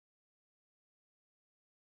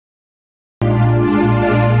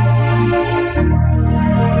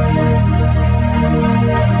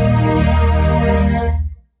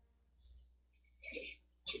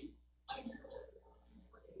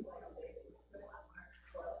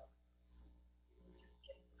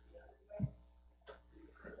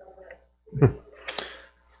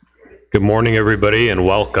Good morning, everybody, and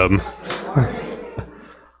welcome.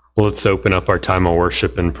 Let's open up our time of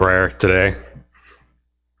worship and prayer today.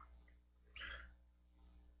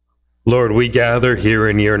 Lord, we gather here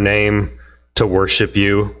in your name to worship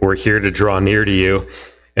you. We're here to draw near to you.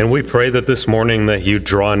 And we pray that this morning that you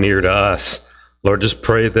draw near to us. Lord, just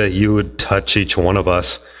pray that you would touch each one of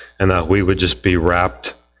us and that we would just be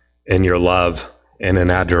wrapped in your love and in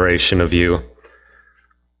adoration of you.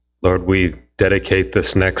 Lord, we dedicate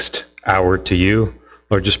this next hour to you.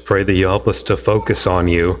 Lord, just pray that you help us to focus on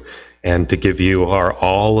you and to give you our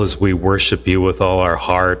all as we worship you with all our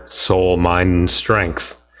heart, soul, mind, and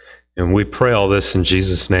strength. And we pray all this in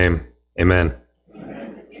Jesus' name. Amen.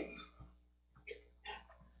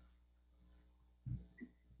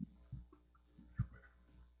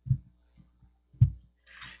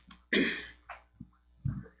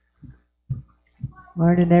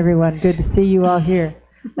 Morning, everyone. Good to see you all here.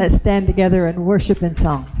 Let's stand together and worship in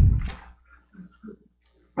song.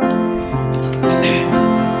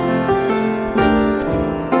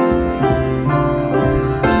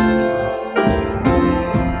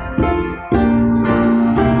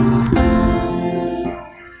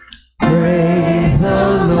 Praise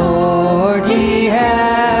the Lord, ye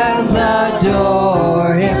hands,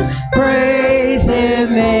 adore him. Praise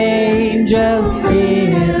him, angels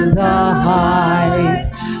in the height.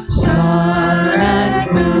 Sun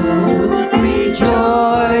and moon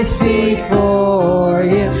rejoice before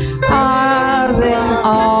him. Are them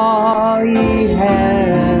all, ye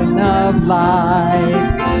heaven of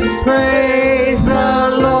light. Praise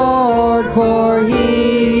the Lord, for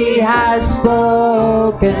he has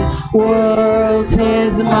spoken. Worlds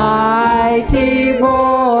his mighty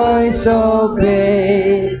voice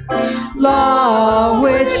obey. Law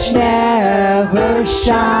which never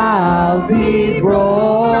shall be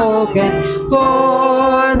broken,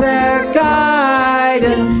 for their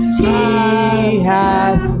guidance he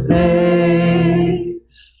hath laid.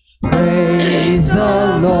 Praise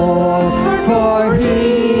the Lord, for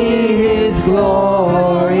he is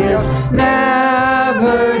glorious,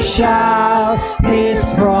 never shall his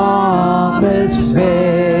promise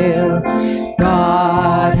fail.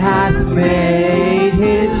 God hath made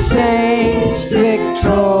his saints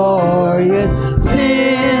victorious,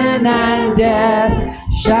 sin and death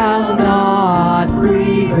shall not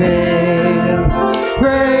prevail.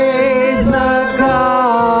 Praise the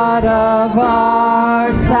God of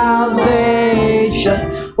our salvation,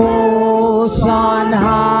 hosts on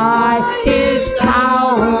high his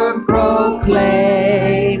power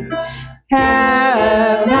proclaim.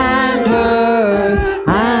 Heaven and earth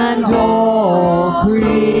and all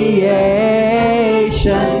creation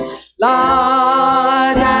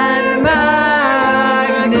laud and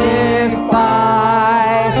magnify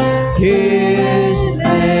his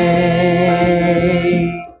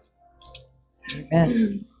name.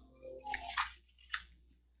 Amen.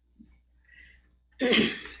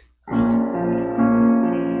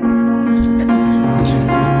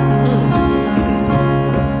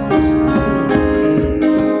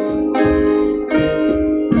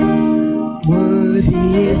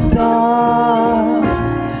 Worthy is the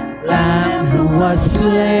Lamb who was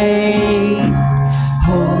slain.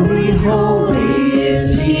 Holy, holy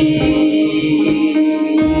is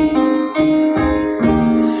he.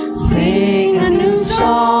 Sing a new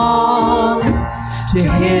song to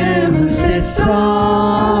him who sits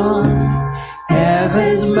on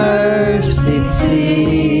heaven's mercy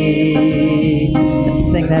seat.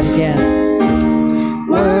 Sing that again.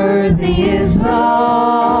 Worthy is the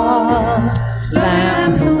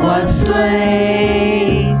Lamb who was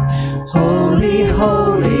slain. Holy,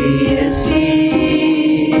 holy is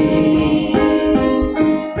he.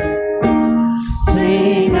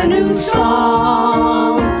 Sing a new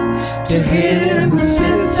song to him who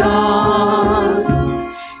sits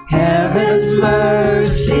on heaven's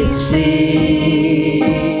mercy seat.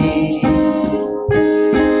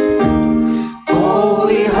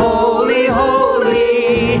 Holy, holy,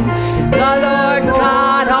 holy is the Lord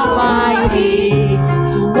God Almighty,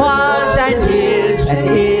 who was and is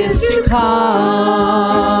to come.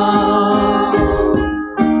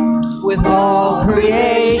 With all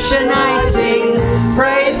creation I sing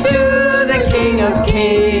praise to the King of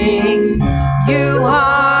Kings. You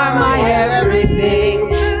are my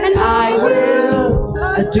everything, and I will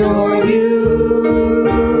adore you.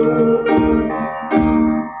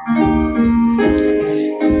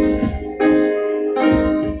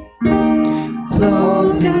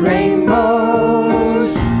 Clothed in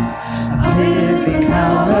rainbows, living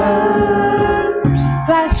colors,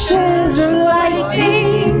 flashes of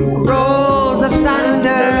lightning, rolls of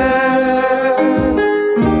thunder,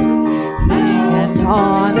 sing and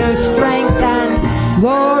honor, strength.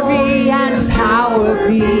 glory and power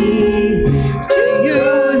be to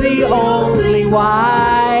you, the only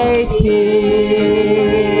wise King.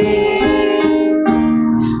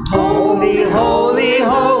 Holy, holy,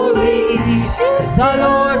 holy is the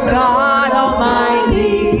Lord God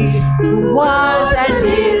Almighty, who was and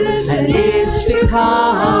is to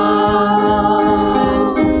come.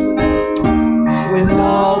 With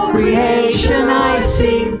all creation I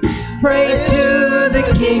sing praise to the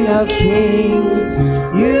King of Kings.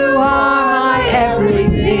 You are my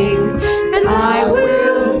everything, and I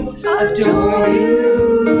will adore you.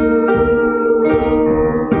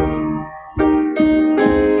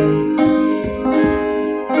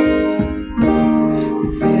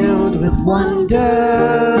 Filled with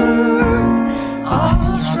wonder,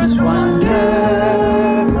 awestruck with wonder,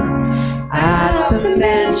 at the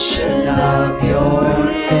mention of your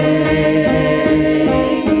name.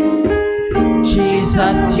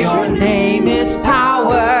 Jesus, your name is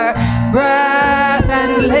power, breath,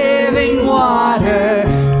 and living water,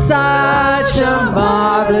 such a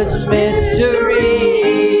marvelous mystery.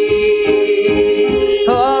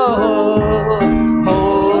 Oh,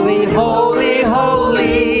 holy, holy,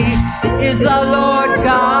 holy is the Lord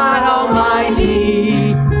God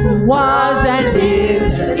Almighty, who was and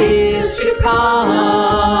is to come.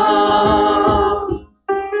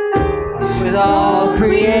 With all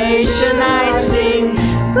creation I sing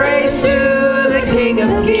praise to the King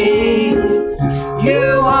of Kings.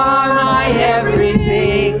 You are my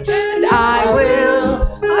everything, and I will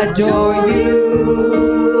adore you.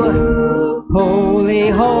 Holy,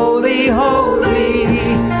 holy, holy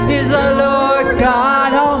is the Lord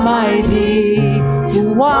God Almighty,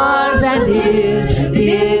 who was and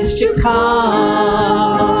is to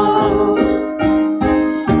come.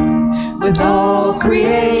 With all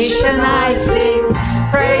creation I sing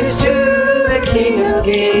praise to the King of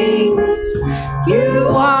Kings. You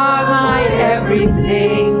are my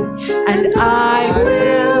everything, and I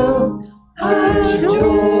will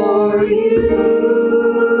adore you.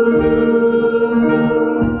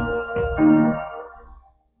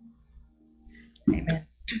 Amen.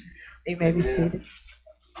 You may be seated.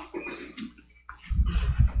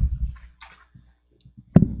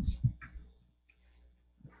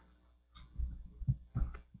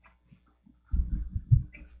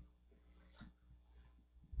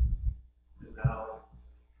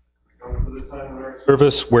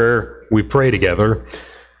 Service where we pray together.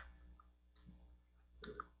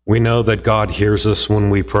 We know that God hears us when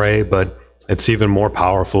we pray, but it's even more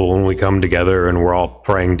powerful when we come together and we're all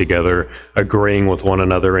praying together, agreeing with one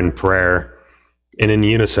another in prayer and in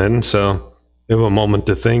unison. So you have a moment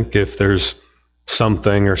to think if there's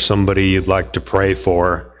something or somebody you'd like to pray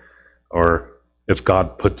for, or if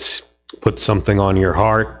God puts something on your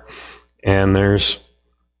heart, and there's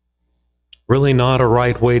really not a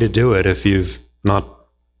right way to do it if you've not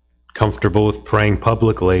comfortable with praying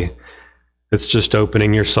publicly. It's just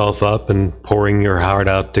opening yourself up and pouring your heart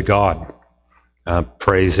out to God,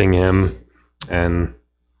 praising Him and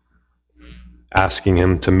asking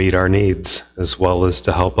Him to meet our needs as well as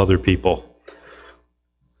to help other people.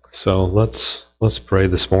 So let's pray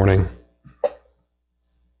this morning.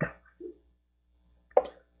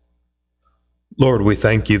 Lord, we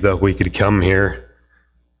thank you that we could come here.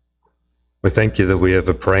 We thank you that we have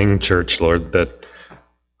a praying church, Lord, that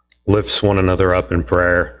lifts one another up in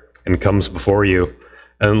prayer and comes before you.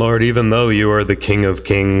 And Lord, even though you are the King of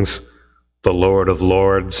Kings, the Lord of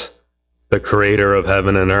Lords, the creator of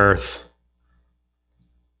heaven and earth,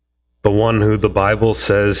 the one who the Bible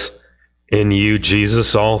says, in you,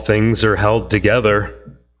 Jesus, all things are held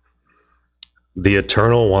together, the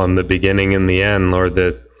eternal one, the beginning and the end, Lord,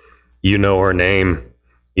 that you know our name,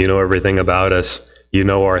 you know everything about us, you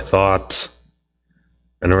know our thoughts,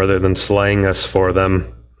 and rather than slaying us for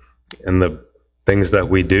them and the things that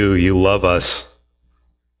we do, you love us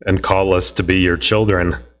and call us to be your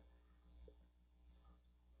children.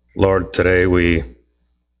 Lord, today we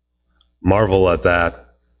marvel at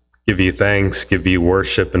that, give you thanks, give you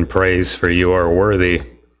worship and praise, for you are worthy.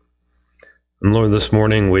 And Lord, this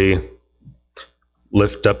morning we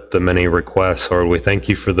lift up the many requests. Lord, we thank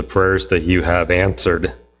you for the prayers that you have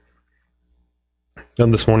answered.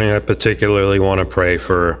 And this morning I particularly want to pray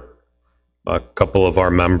for a couple of our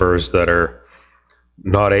members that are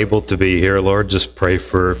not able to be here. Lord, just pray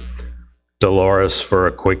for Dolores for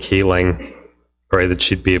a quick healing. Pray that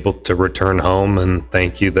she'd be able to return home, and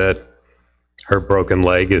thank you that her broken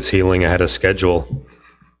leg is healing ahead of schedule.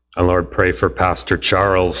 And Lord, pray for Pastor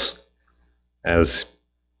Charles as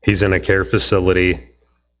he's in a care facility.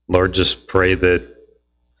 Lord, just pray that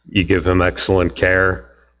you give him excellent care,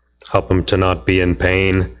 help him to not be in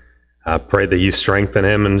pain, Pray that you strengthen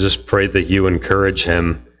him, and just pray that you encourage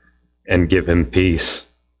him and give him peace.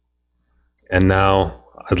 And now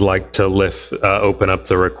I'd like to open up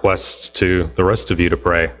the requests to the rest of you to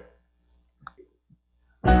pray.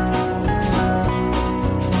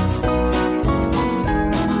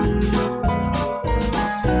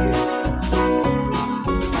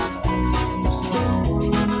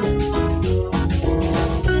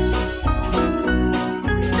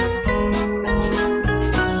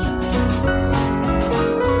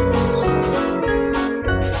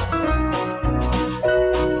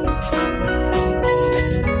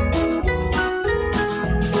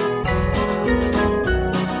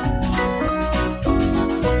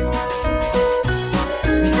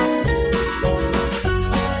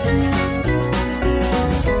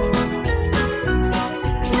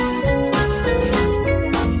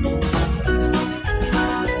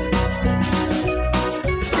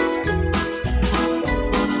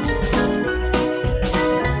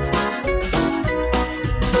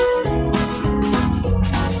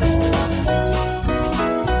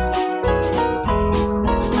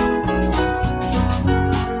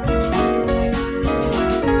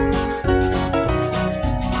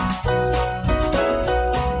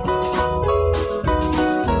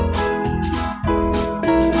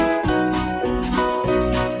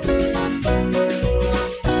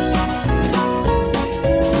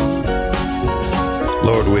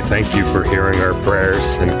 Lord, we thank you for hearing our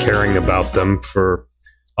prayers and caring about them, for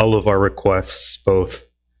all of our requests, both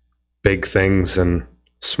big things and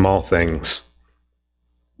small things.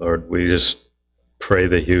 Lord, we just pray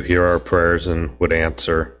that you hear our prayers and would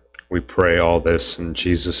answer. We pray all this in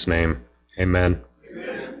Jesus' name. Amen.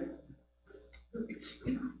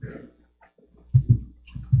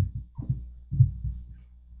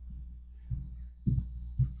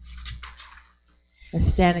 Let's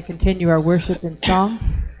stand and continue our worship in song.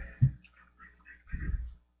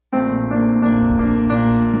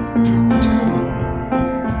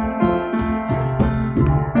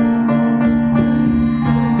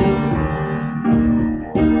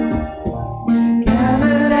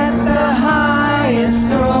 Gathered at the highest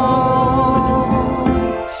throne,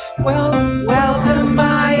 welcomed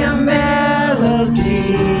by a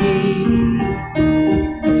melody,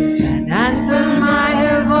 an anthem I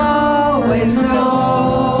have always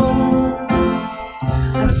known,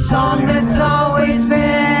 a song that's always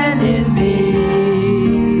been in me.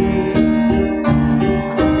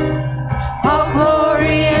 All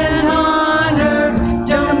glory and honor,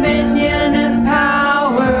 dominion and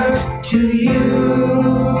power to you.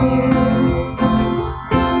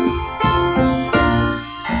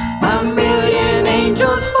 A million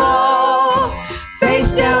angels fall,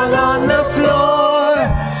 face down on the floor,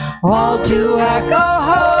 all to echo,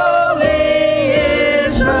 holy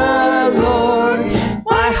is the Lord.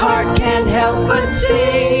 My heart can't help but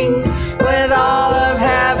sing, with all of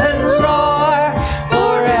heaven roar,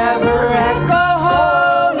 forever echo,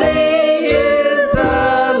 holy is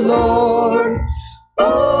the Lord.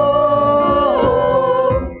 Oh,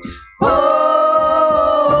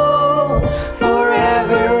 oh,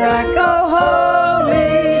 forever echo,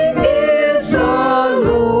 holy is the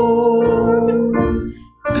Lord.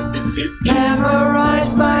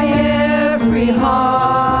 Memorized by every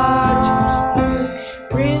heart,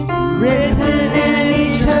 written in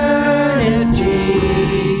eternity,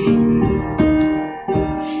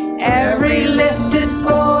 every lifted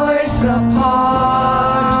voice apart,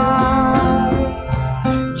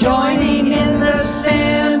 joining in the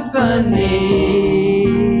symphony.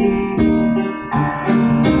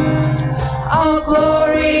 All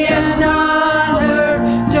glory and honor,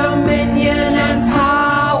 dominion and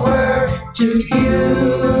power to you.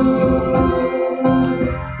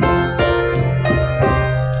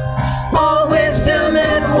 All wisdom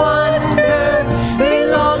and wonder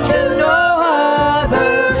belong to no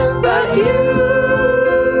other but you.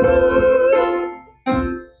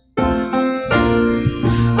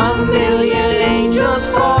 A million angels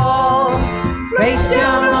fall, face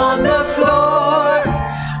down on the floor,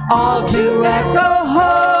 all to echo,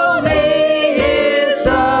 holy is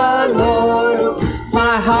the Lord.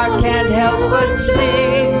 My heart can't help but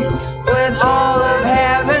sing, with all of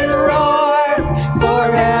heaven roar,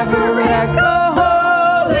 forever echo,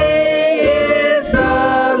 holy is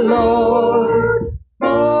the Lord.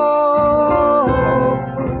 Oh,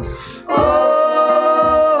 oh,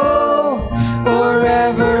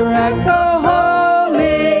 forever echo,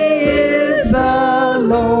 holy is the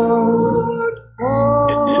Lord.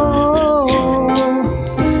 Oh,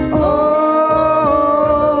 oh,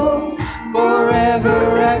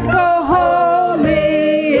 forever echo,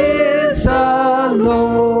 holy is the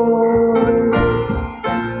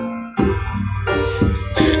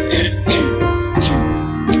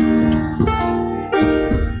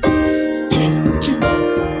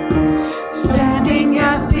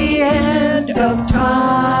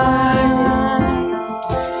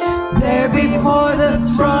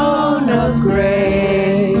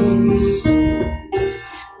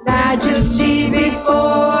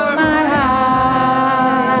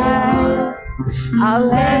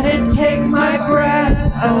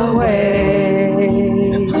away.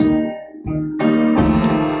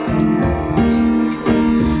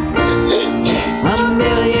 A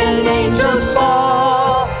million angels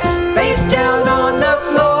fall, face down on the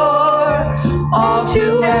floor, all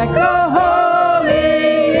to echo,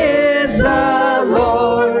 holy is the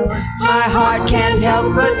Lord. My heart can't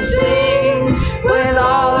help but sing, with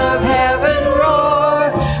all of heaven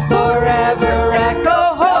roar, forever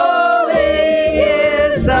echo, holy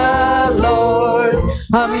is the Lord.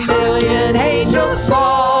 A million angels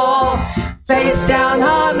fall, face down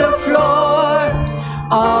on the floor,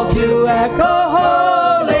 all to echo,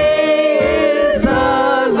 holy is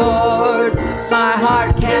the Lord. My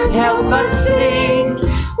heart can't help but sing,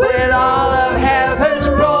 with all of heaven's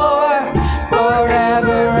roar,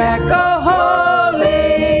 forever echo,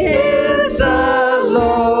 holy is the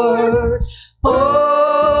Lord. Oh,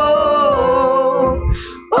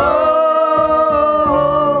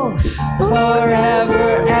 oh,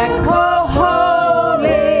 forever echo, holy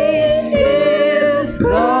is the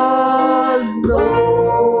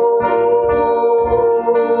Lord.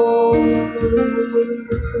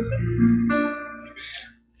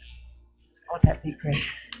 Won't that be great?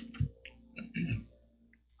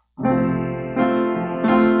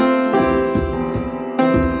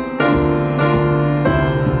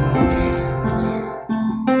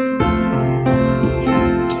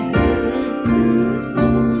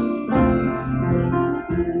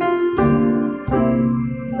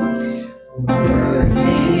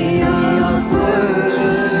 Worthy of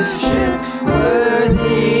worship,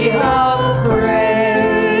 worthy of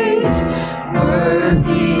praise,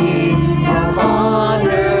 worthy of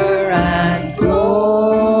honor and glory,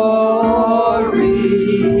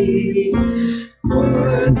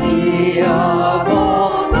 worthy of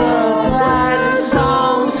all the glad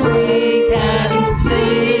songs we can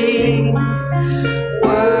sing,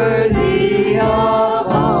 worthy of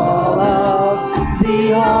all of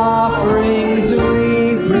the offerings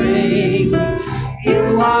we bring.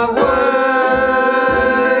 You are worthy,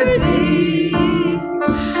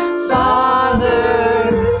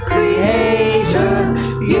 Father, Creator.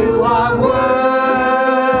 You are worthy,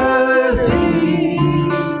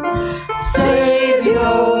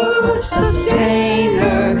 Savior,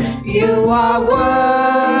 Sustainer. You are worthy,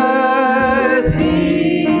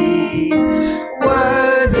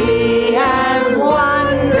 worthy and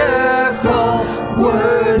wonderful,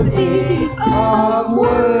 worthy of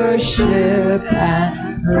worship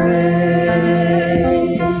and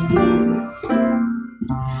praise,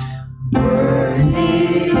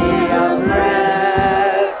 worthy of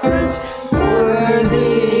reverence,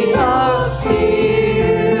 worthy of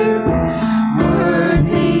fear,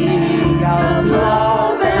 worthy of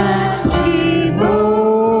love and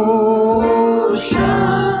devotion,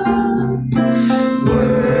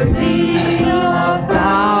 worthy of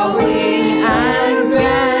bowing and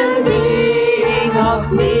bending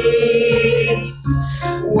of knees,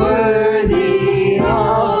 worthy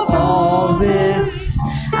of all this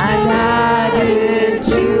and added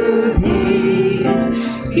to these.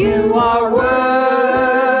 You are worthy,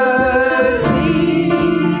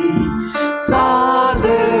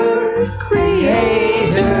 Father,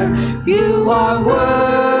 Creator. You are worthy,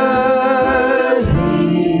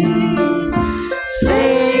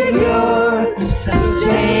 Savior,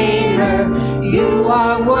 Sustainer. You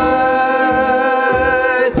are worthy,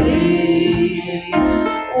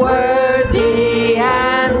 worthy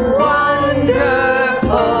and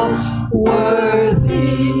wonderful,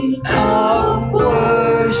 worthy of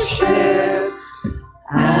worship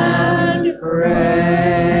and praise.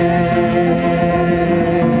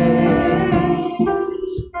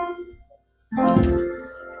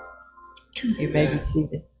 You may be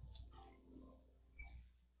seated.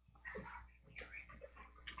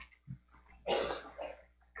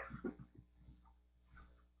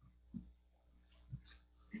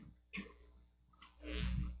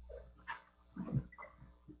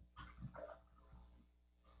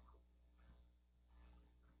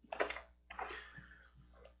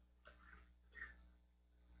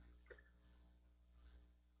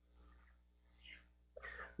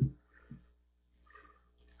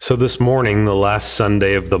 So this morning, the last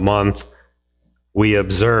Sunday of the month, we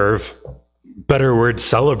observe, better word,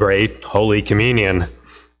 celebrate Holy Communion.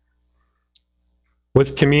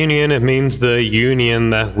 With communion, it means the union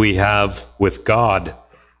that we have with God.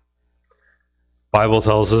 Bible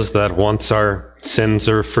tells us that once our sins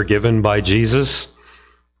are forgiven by Jesus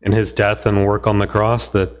and his death and work on the cross,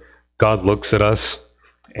 that God looks at us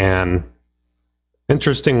and,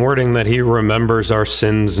 interesting wording, that he remembers our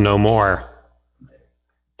sins no more.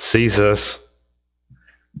 Sees us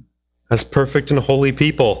as perfect and holy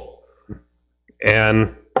people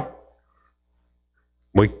And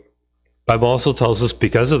Bible also tells us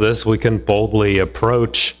because of this, we can boldly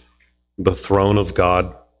approach the throne of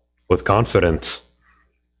God with confidence.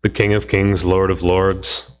 The King of Kings, Lord of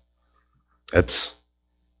Lords. It's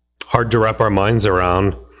hard to wrap our minds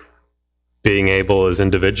around being able as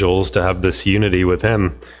individuals to have this unity with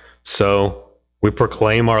him. So we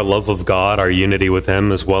proclaim our love of God, our unity with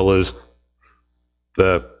him, as well as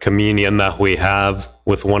the communion that we have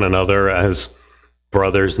with one another as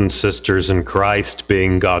brothers and sisters in Christ,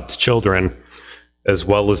 being God's children, as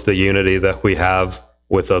well as the unity that we have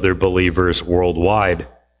with other believers worldwide.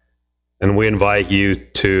 And we invite you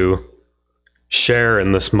to share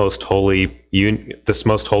in this most holy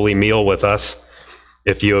meal with us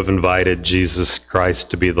if you have invited Jesus Christ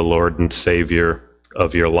to be the Lord and Savior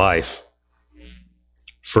of your life.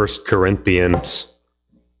 1 Corinthians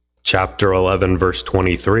chapter 11, verse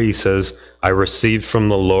 23 says, I received from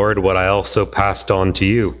the Lord what I also passed on to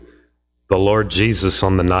you. The Lord Jesus,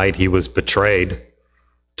 on the night he was betrayed,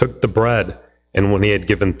 took the bread, and when he had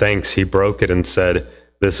given thanks, he broke it and said,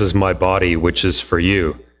 This is my body, which is for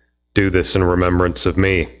you. Do this in remembrance of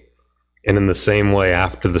me. And in the same way,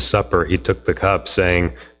 after the supper, he took the cup,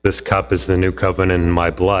 saying, This cup is the new covenant in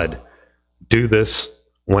my blood. Do this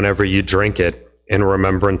whenever you drink it in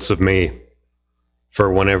remembrance of me.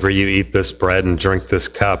 For whenever you eat this bread and drink this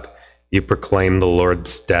cup, you proclaim the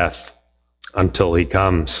Lord's death until he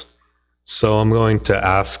comes. So I'm going to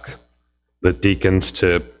ask the deacons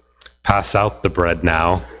to pass out the bread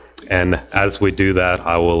now. And as we do that,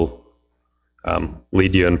 I will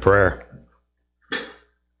lead you in prayer.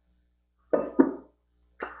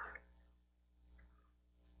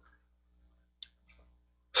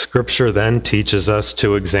 Scripture then teaches us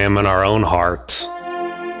to examine our own hearts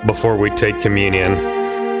before we take communion.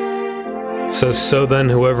 It says, So then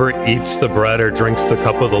whoever eats the bread or drinks the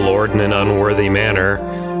cup of the Lord in an unworthy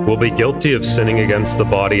manner will be guilty of sinning against the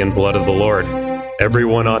body and blood of the Lord.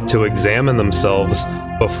 Everyone ought to examine themselves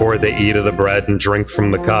before they eat of the bread and drink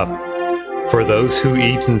from the cup. For those who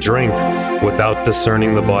eat and drink without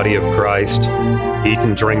discerning the body of Christ eat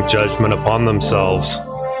and drink judgment upon themselves.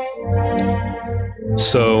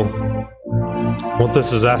 So, what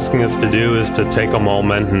this is asking us to do is to take a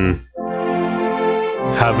moment and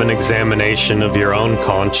have an examination of your own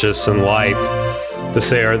conscience and life, to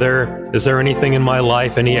say, is there anything in my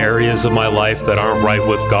life, any areas of my life that aren't right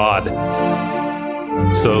with God?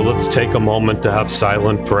 So let's take a moment to have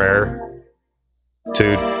silent prayer,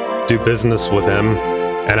 to do business with him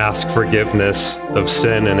and ask forgiveness of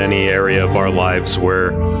sin in any area of our lives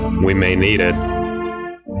where we may need it.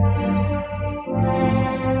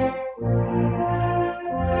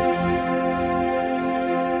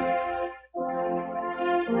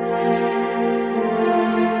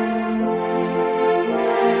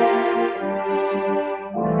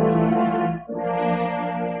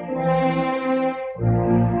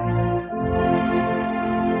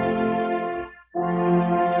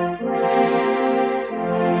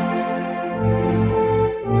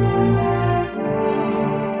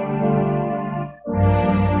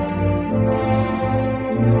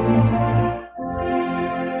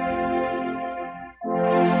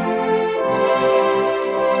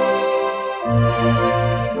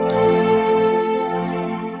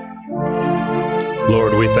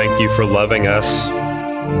 Lord, we thank you for loving us.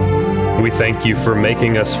 We thank you for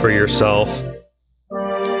making us for yourself.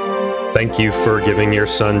 Thank you for giving your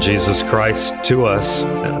Son, Jesus Christ, to us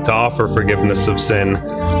to offer forgiveness of sin.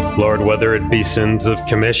 Lord, whether it be sins of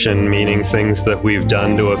commission, meaning things that we've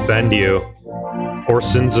done to offend you, or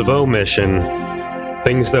sins of omission,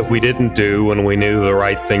 things that we didn't do when we knew the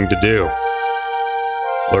right thing to do.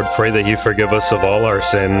 Lord, pray that you forgive us of all our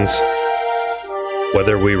sins,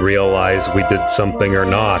 whether we realize we did something or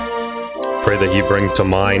not. Pray that you bring to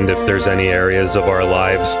mind if there's any areas of our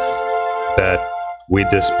lives that we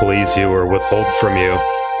displease you or withhold from you.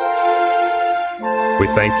 We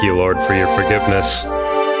thank you, Lord, for your forgiveness.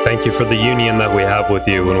 Thank you for the union that we have with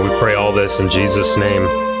you, and we pray all this in Jesus' name.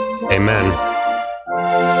 Amen.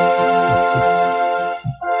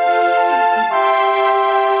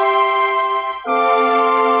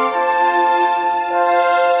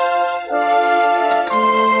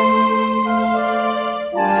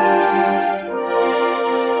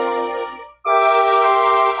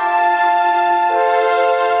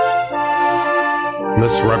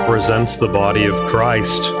 This represents the body of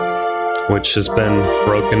Christ, which has been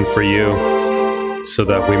broken for you so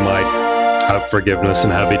that we might have forgiveness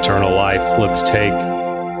and have eternal life. Let's take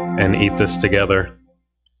and eat this together.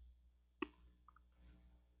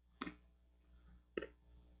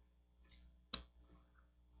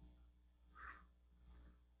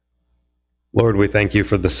 Lord, we thank you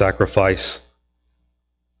for the sacrifice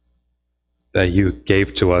that you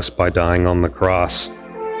gave to us by dying on the cross.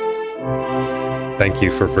 Thank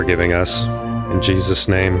you for forgiving us. In Jesus'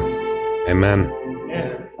 name, amen.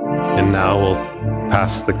 And now we'll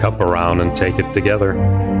pass the cup around and take it together.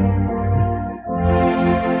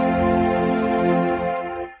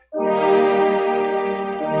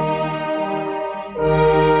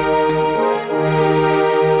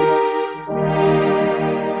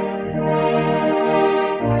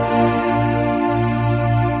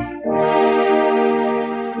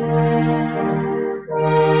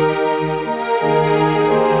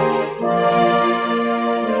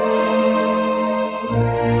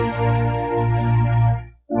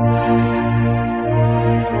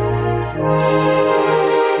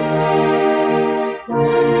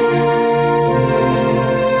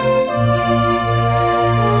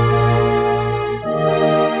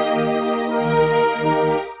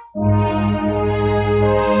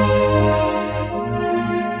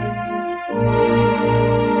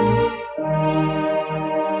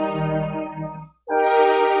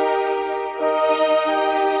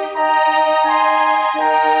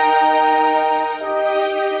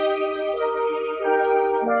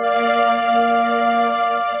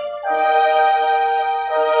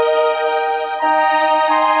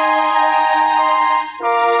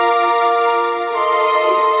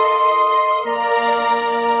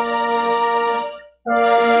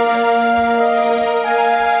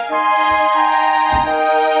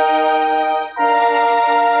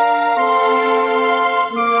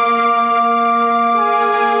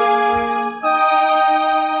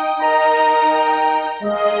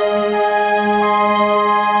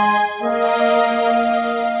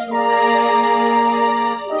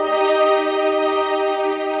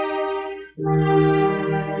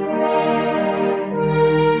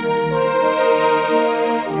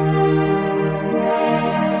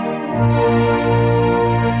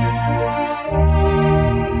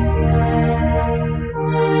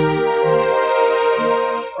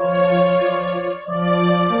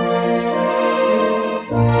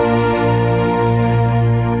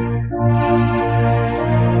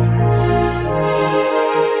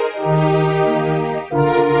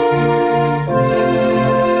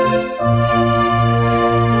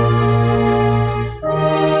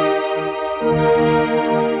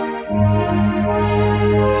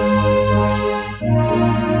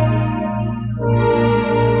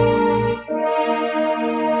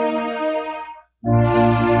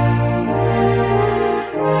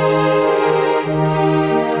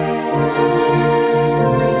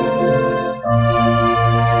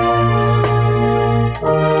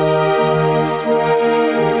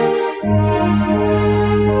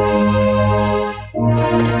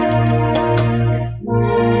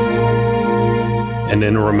 And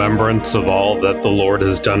in remembrance of all that the Lord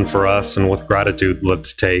has done for us, and with gratitude,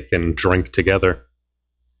 let's take and drink together.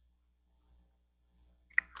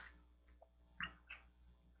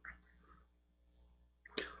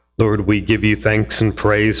 Lord, we give you thanks and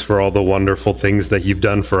praise for all the wonderful things that you've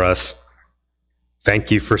done for us. Thank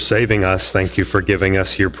you for saving us. Thank you for giving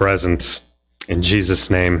us your presence. In Jesus'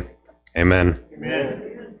 name, amen. Amen.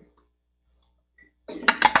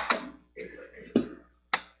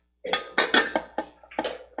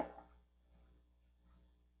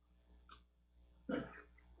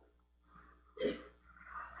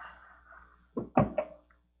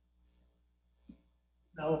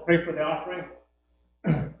 Now we'll pray for the offering.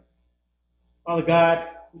 Father God,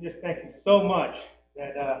 we just thank you so much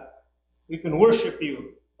that we can worship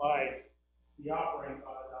you by the offering,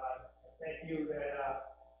 Father God. I thank you that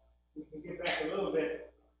we can give back a little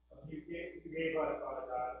bit of what you gave us, Father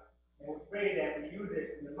God. And we pray that we use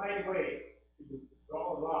it in a mighty way to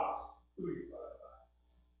draw the lost to you, Father God.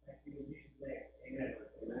 Thank you in Jesus' name. Amen.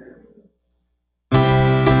 Amen.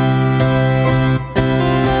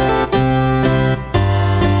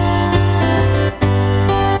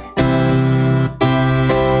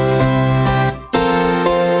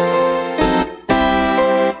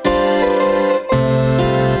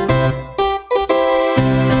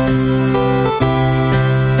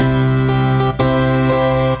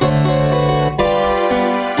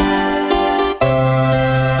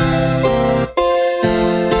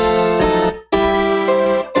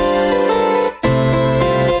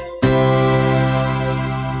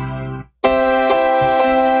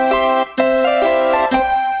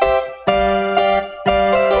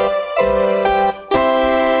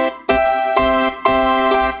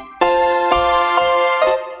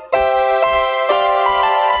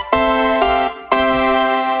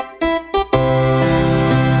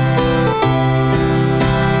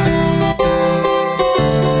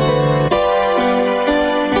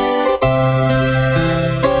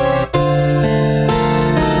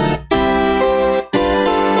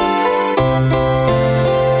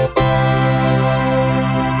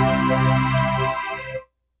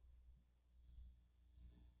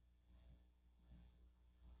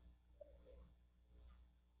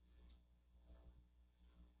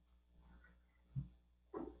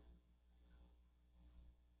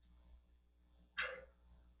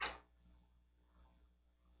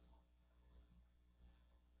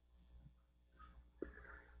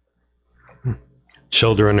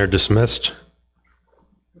 Children are dismissed.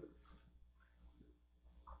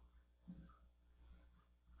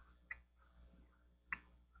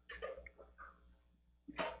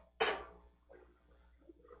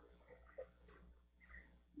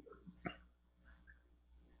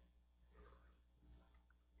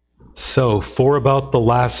 So, for about the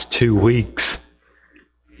last 2 weeks,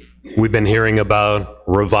 we've been hearing about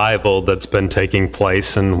revival that's been taking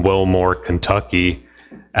place in Wilmore, Kentucky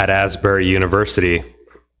at Asbury University.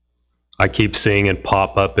 I keep seeing it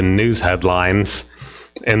pop up in news headlines,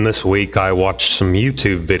 and this week I watched some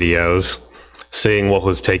YouTube videos seeing what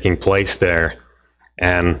was taking place there.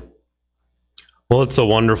 And, well, it's a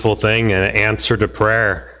wonderful thing, an answer to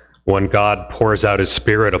prayer when God pours out his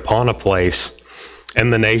Spirit upon a place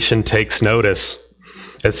and the nation takes notice.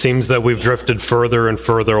 It seems that we've drifted further and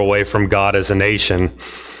further away from God as a nation,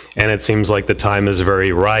 and it seems like the time is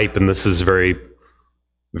very ripe, and this is very,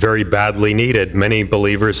 very badly needed. Many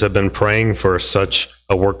believers have been praying for such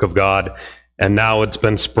a work of God, and now it's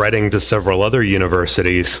been spreading to several other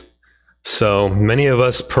universities. So many of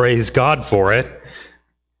us praise God for it,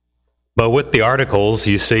 but with the articles,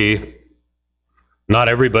 you see, not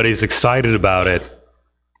everybody's excited about it.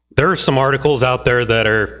 There are some articles out there that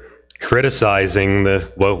are criticizing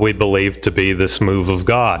what we believe to be this move of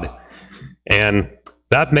God. And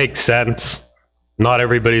that makes sense. Not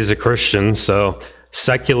everybody's a Christian, so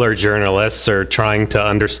secular journalists are trying to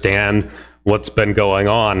understand what's been going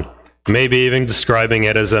on, maybe even describing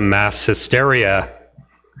it as a mass hysteria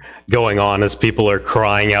going on as people are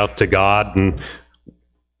crying out to God, and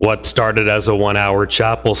what started as a 1-hour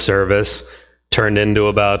chapel service turned into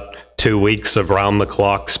about 2 weeks of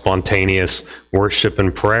round-the-clock spontaneous worship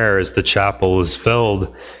and prayer as the chapel was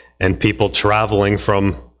filled, and people traveling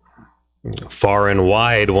from far and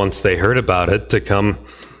wide once they heard about it to come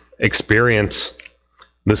experience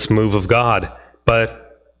this move of God.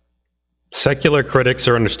 But secular critics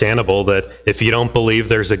are understandable that if you don't believe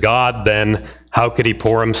there's a God, then how could he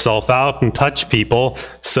pour himself out and touch people?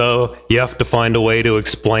 So you have to find a way to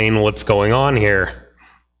explain what's going on here.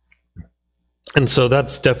 And so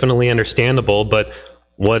that's definitely understandable, but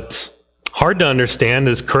what's hard to understand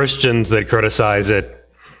is Christians that criticize it.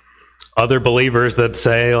 Other believers that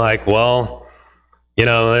say, like, well, you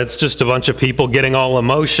know, it's just a bunch of people getting all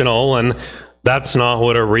emotional, and that's not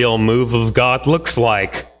what a real move of God looks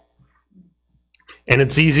like. And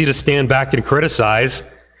it's easy to stand back and criticize,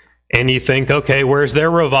 and you think, okay, where's their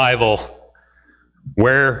revival?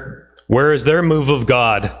 Where is their move of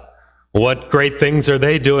God? What great things are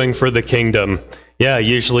they doing for the kingdom? Yeah,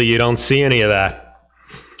 usually you don't see any of that,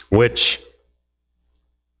 which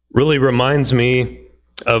really reminds me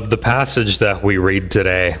of the passage that we read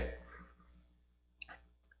today.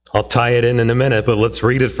 I'll tie it in a minute, but let's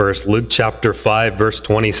read it first. Luke chapter 5, verse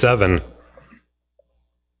 27.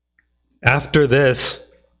 After this,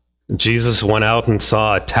 Jesus went out and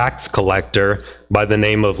saw a tax collector by the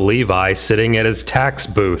name of Levi sitting at his tax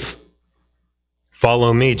booth.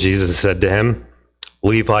 "Follow me," Jesus said to him.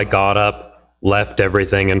 Levi got up, left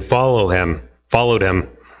everything, and followed him.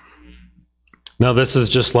 Now this is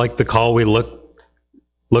just like the call we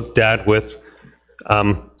looked at with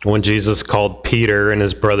when Jesus called Peter and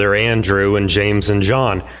his brother Andrew and James and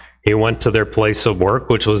John. He went to their place of work,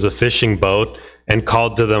 which was a fishing boat, and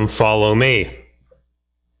called to them, "Follow me."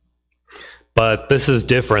 But this is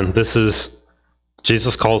different.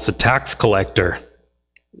 Jesus calls a tax collector.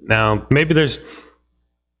 Now, maybe there's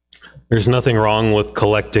nothing wrong with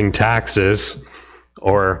collecting taxes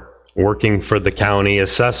or working for the county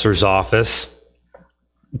assessor's office,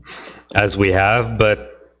 as we have, but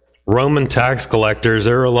Roman tax collectors,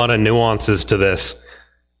 there are a lot of nuances to this.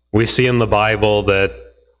 We see in the Bible that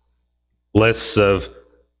lists of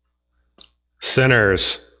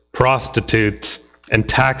sinners, prostitutes, and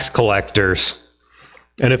tax collectors.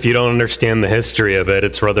 And if you don't understand the history of it,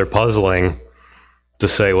 it's rather puzzling to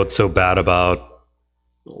say what's so bad about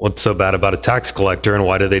a tax collector, and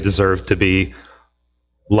why do they deserve to be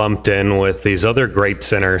lumped in with these other great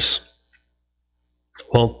sinners?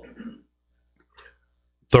 Well,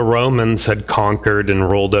 the Romans had conquered and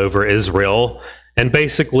ruled over Israel, and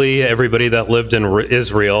basically everybody that lived in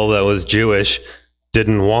Israel that was Jewish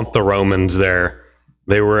didn't want the Romans there.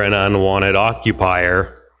 They were an unwanted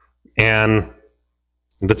occupier, and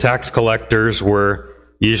the tax collectors were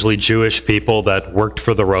usually Jewish people that worked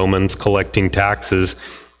for the Romans collecting taxes,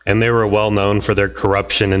 and they were well known for their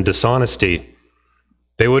corruption and dishonesty.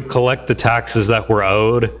 They would collect the taxes that were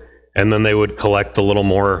owed, and then they would collect a little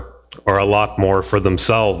more or a lot more for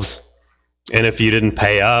themselves. And if you didn't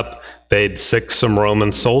pay up, they'd sick some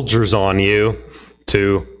Roman soldiers on you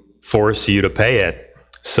to force you to pay it.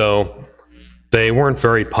 So They weren't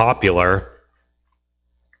very popular,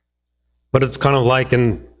 but it's kind of like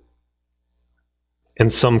in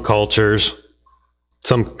some cultures,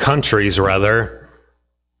 some countries rather.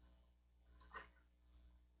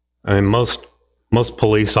 I mean, most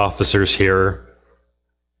police officers here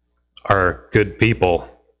are good people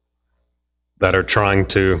that are trying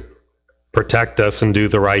to protect us and do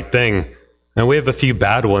the right thing. And we have a few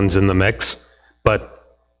bad ones in the mix, but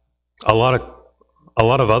a lot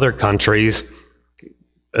of other countries,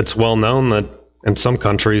 it's well known that in some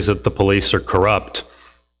countries that the police are corrupt.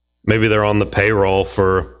 Maybe they're on the payroll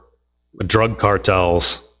for drug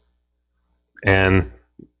cartels, and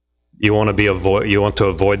you want to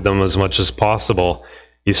avoid them as much as possible.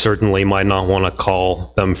 You certainly might not want to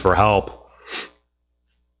call them for help.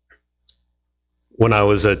 When I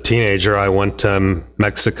was a teenager, I went to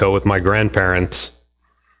Mexico with my grandparents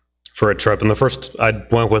for a trip, and I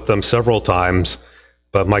went with them several times,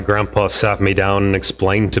 but my grandpa sat me down and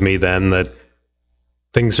explained to me then that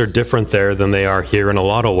things are different there than they are here in a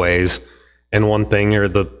lot of ways. And one thing a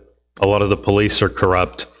lot of the police are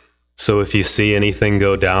corrupt. So if you see anything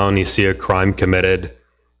go down, you see a crime committed,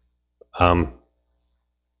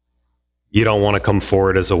 you don't want to come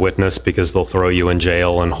forward as a witness because they'll throw you in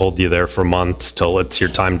jail and hold you there for months till it's your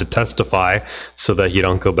time to testify so that you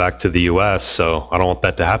don't go back to the U.S. So I don't want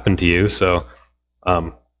that to happen to you. So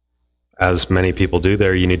as many people do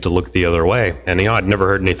there, you need to look the other way. And I'd never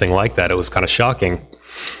heard anything like that. It was kind of shocking.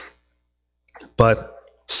 But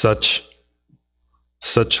such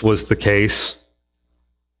was the case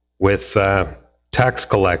with tax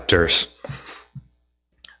collectors.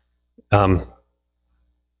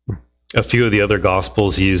 A few of the other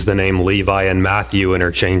Gospels use the name Levi and Matthew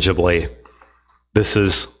interchangeably. This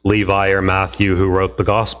is Levi or Matthew who wrote the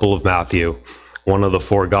Gospel of Matthew, one of the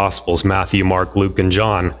four Gospels, Matthew, Mark, Luke, and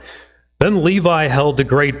John. Then Levi held a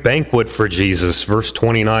great banquet for Jesus, verse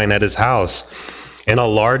 29, at his house, and a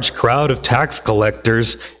large crowd of tax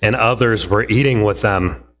collectors and others were eating with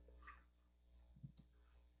them.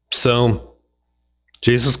 So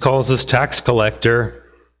Jesus calls this tax collector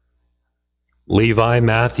Levi,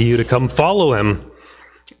 Matthew, to come follow him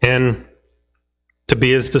and to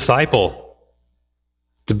be his disciple,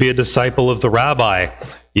 to be a disciple of the rabbi.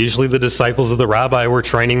 Usually the disciples of the rabbi were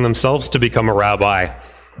training themselves to become a rabbi.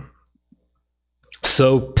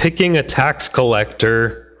 So picking a tax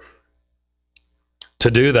collector to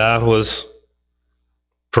do that was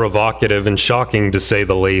provocative and shocking, to say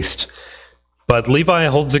the least. But Levi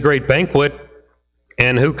holds a great banquet,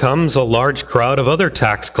 and who comes? A large crowd of other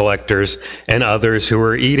tax collectors and others who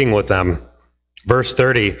are eating with them. Verse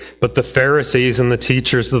 30, but the Pharisees and the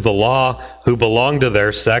teachers of the law who belonged to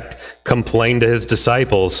their sect complained to his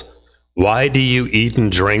disciples, "Why do you eat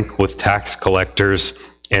and drink with tax collectors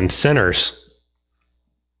and sinners?"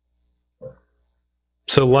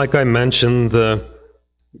 So like I mentioned,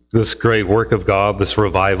 this great work of God, this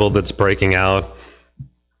revival that's breaking out,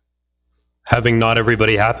 having not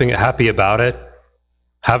everybody happy about it,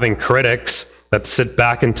 having critics that sit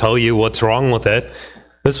back and tell you what's wrong with it.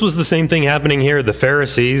 This was the same thing happening here. The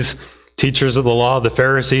Pharisees, teachers of the law, the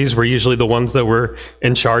Pharisees were usually the ones that were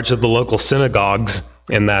in charge of the local synagogues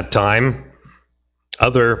in that time.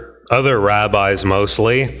 Other rabbis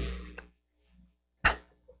mostly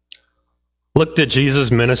looked at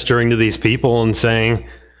Jesus ministering to these people and saying,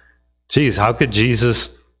 geez, how could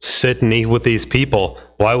Jesus sit and eat with these people?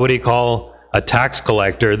 Why would he call a tax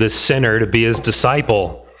collector, this sinner, to be his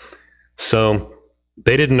disciple? So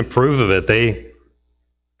they didn't approve of it. They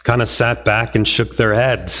kind of sat back and shook their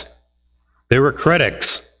heads. They were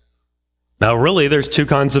critics. Now, really, there's two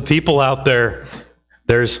kinds of people out there.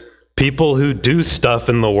 There's people who do stuff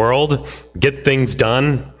in the world, get things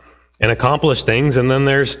done, and accomplish things, and then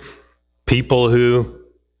there's people who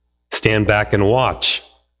stand back and watch,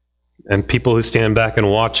 and people who stand back and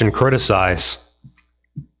watch and criticize.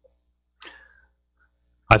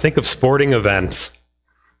 I think of sporting events.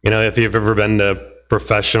 You know, if you've ever been to a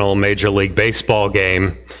professional Major League Baseball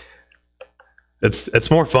game, it's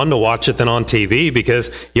more fun to watch it than on TV, because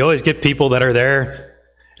you always get people that are there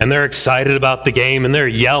and they're excited about the game and they're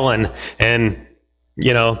yelling, and,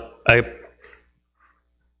 you know,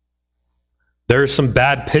 there's some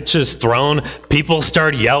bad pitches thrown. People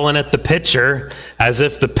start yelling at the pitcher as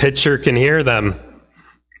if the pitcher can hear them.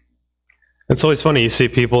 It's always funny. You see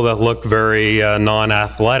people that look very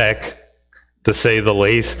non-athletic, to say the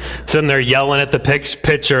least, sitting there yelling at the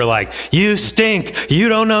pitcher like, "You stink. You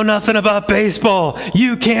don't know nothing about baseball.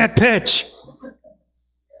 You can't pitch."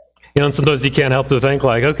 You know, and sometimes you can't help to think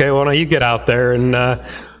like, okay, why don't you get out there and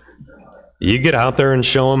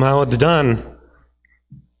show them how it's done.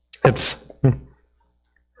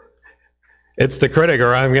 It's the critic,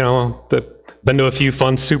 or I've been to a few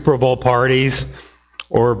fun Super Bowl parties,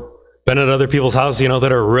 or been at other people's houses,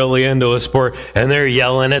 that are really into a sport, and they're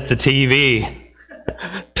yelling at the TV,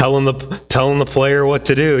 telling the player what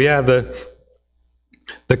to do. Yeah,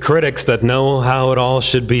 the critics that know how it all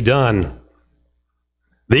should be done.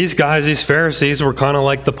 These guys, these Pharisees, were kind of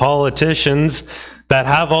like the politicians that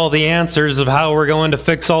have all the answers of how we're going to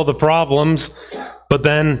fix all the problems, but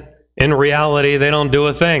then in reality, they don't do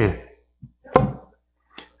a thing.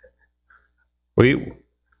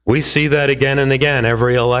 We see that again and again,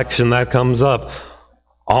 every election that comes up.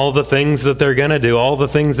 All the things that they're going to do, all the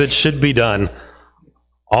things that should be done,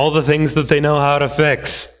 all the things that they know how to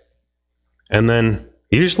fix. And then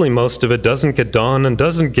usually most of it doesn't get done and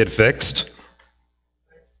doesn't get fixed.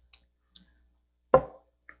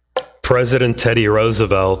 President Teddy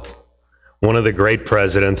Roosevelt, one of the great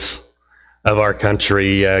presidents of our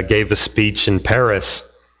country, gave a speech in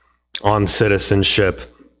Paris on citizenship.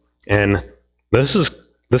 And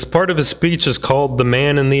this part of his speech is called "The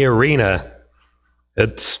Man in the Arena."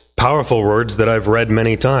 It's powerful words that I've read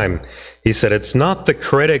many times. He said, "It's not the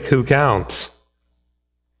critic who counts,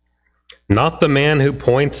 not the man who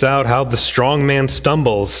points out how the strong man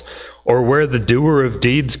stumbles or where the doer of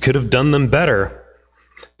deeds could have done them better.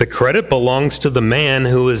 The credit belongs to the man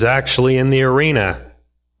who is actually in the arena,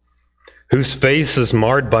 whose face is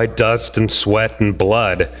marred by dust and sweat and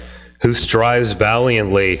blood, who strives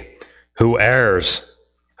valiantly, who errs,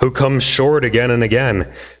 who comes short again and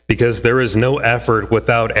again, because there is no effort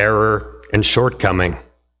without error and shortcoming.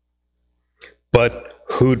 But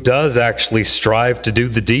who does actually strive to do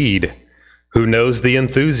the deed, who knows the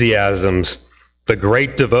enthusiasms, the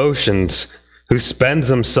great devotions, who spends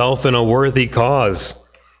himself in a worthy cause,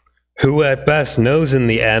 who at best knows in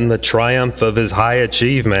the end the triumph of his high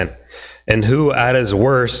achievement, and who at his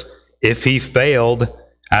worst, if he failed,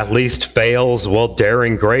 at least fails while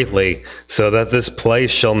daring greatly, so that this place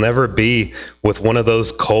shall never be with one of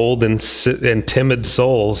those cold and timid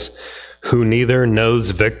souls who neither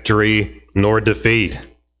knows victory nor defeat."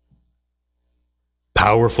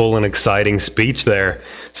 Powerful and exciting speech there,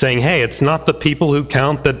 saying, hey, it's not the people who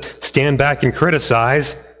count that stand back and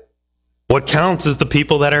criticize. What counts is the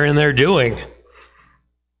people that are in there doing.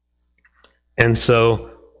 And so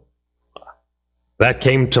that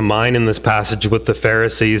came to mind in this passage with the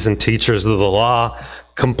Pharisees and teachers of the law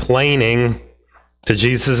complaining to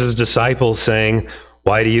Jesus' disciples, saying,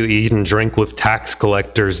 "Why do you eat and drink with tax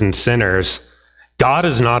collectors and sinners?" God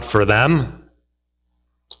is not for them.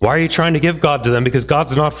 Why are you trying to give God to them? Because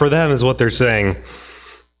God's not for them, is what they're saying.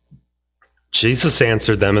 Jesus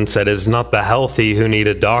answered them and said, "It is not the healthy who need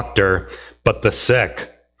a doctor, but the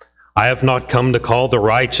sick. I have not come to call the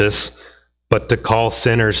righteous, but to call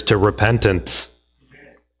sinners to repentance."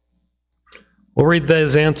 We'll read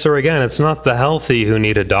his answer again. "It's not the healthy who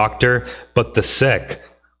need a doctor, but the sick.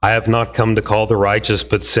 I have not come to call the righteous,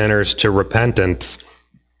 but sinners to repentance."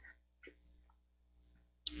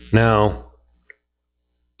 Now,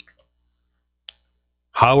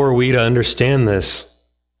 how are we to understand this?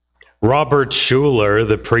 Robert Schuller,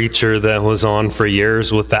 the preacher that was on for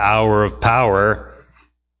years with the Hour of Power,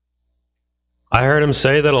 I heard him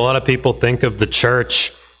say that a lot of people think of the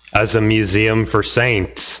church as a museum for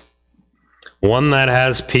saints. One that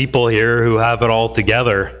has people here who have it all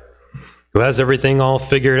together, who has everything all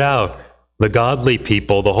figured out. The godly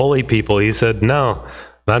people, the holy people. He said, no,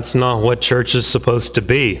 that's not what church is supposed to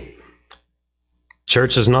be.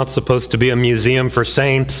 Church is not supposed to be a museum for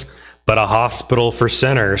saints, but a hospital for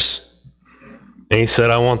sinners. And he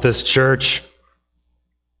said, I want this church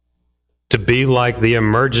to be like the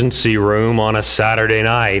emergency room on a Saturday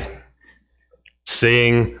night,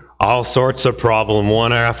 seeing all sorts of problem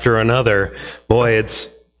one after another. Boy,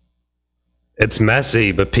 it's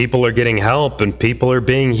messy, but people are getting help and people are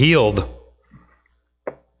being healed.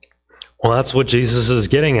 Well, that's what Jesus is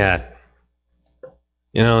getting at.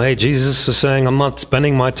 You know, hey, Jesus is saying, I'm not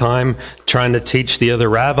spending my time trying to teach the other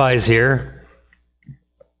rabbis here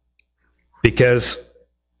because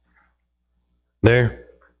they're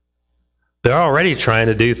already trying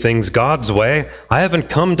to do things God's way. I haven't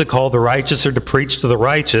come to call the righteous or to preach to the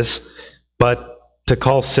righteous, but to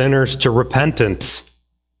call sinners to repentance.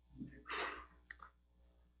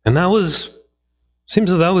 And seems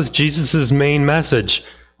that was Jesus' main message.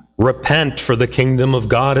 Repent, for the kingdom of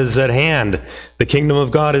God is at hand. The kingdom of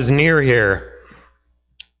God is near here.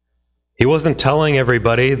 He wasn't telling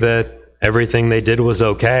everybody that everything they did was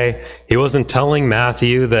okay. He wasn't telling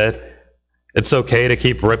Matthew that it's okay to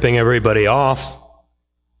keep ripping everybody off,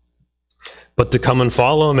 but to come and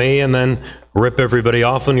follow me and then rip everybody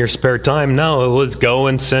off in your spare time. No, it was go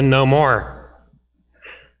and sin no more.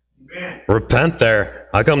 Amen. repent there.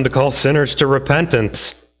 I come to call sinners to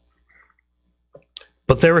repentance.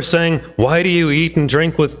 But they were saying, why do you eat and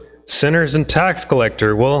drink with sinners and tax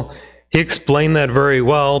collector? Well, he explained that very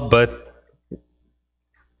well, but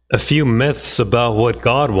a few myths about what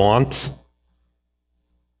God wants.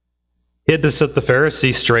 He had to set the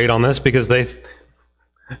Pharisees straight on this because they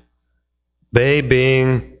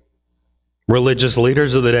being religious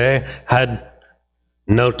leaders of the day, had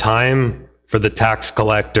no time for the tax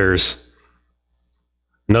collectors,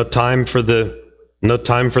 no time for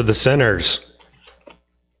the sinners.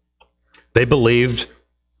 They believed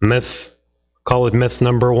call it myth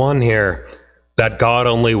number one here, that God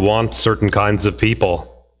only wants certain kinds of people.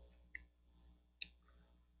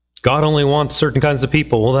 God only wants certain kinds of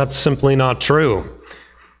people. Well, that's simply not true.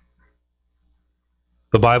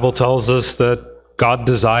 The Bible tells us that God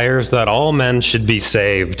desires that all men should be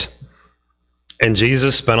saved. And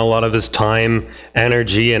Jesus spent a lot of his time,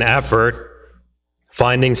 energy, and effort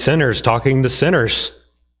finding sinners, talking to sinners.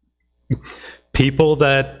 People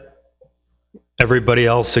that everybody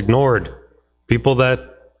else ignored. People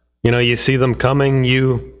that, you see them coming,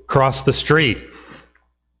 you cross the street.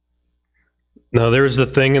 Now, there's a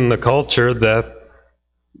thing in the culture that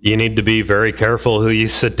you need to be very careful who you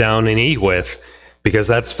sit down and eat with, because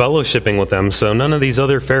that's fellowshipping with them. So none of these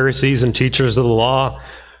other Pharisees and teachers of the law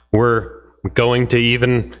were going to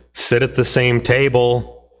even sit at the same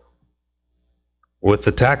table with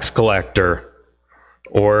the tax collector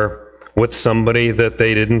or with somebody that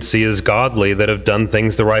they didn't see as godly, that have done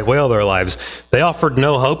things the right way all their lives. They offered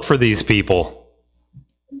no hope for these people.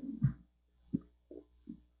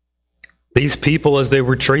 These people, as they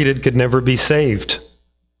were treated, could never be saved.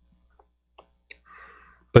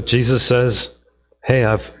 But Jesus says, hey,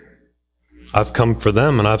 I've come for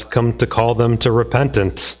them, and I've come to call them to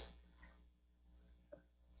repentance.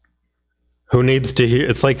 Who needs to hear?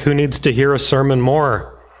 It's like, who needs to hear a sermon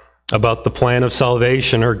more about the plan of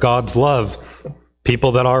salvation or God's love?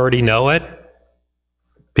 People that already know it?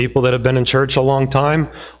 People that have been in church a long time?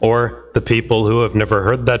 Or the people who have never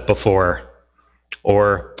heard that before?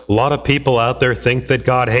 Or a lot of people out there think that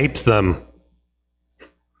God hates them.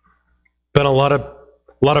 Been a lot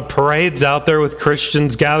of parades out there with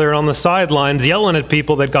Christians gathered on the sidelines yelling at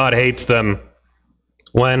people that God hates them,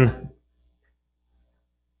 when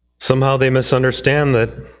somehow they misunderstand that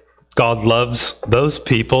God loves those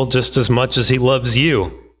people just as much as he loves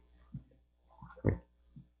you.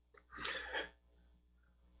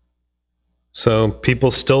 So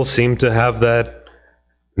people still seem to have that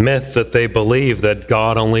myth that they believe that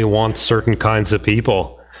God only wants certain kinds of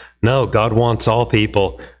people. No, God wants all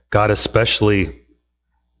people. God especially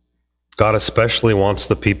wants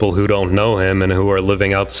the people who don't know him and who are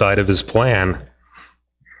living outside of his plan.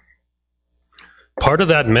 Part of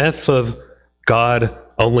that myth of God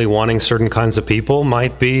only wanting certain kinds of people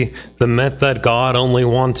might be the myth that God only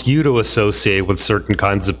wants you to associate with certain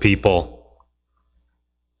kinds of people.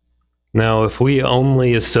 Now, if we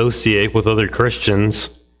only associate with other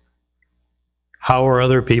Christians, how are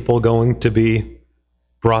other people going to be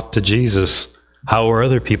brought to Jesus? How are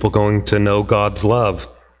other people going to know God's love?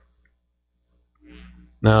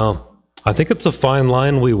 Now, I think it's a fine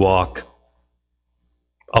line we walk.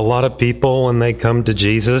 A lot of people, when they come to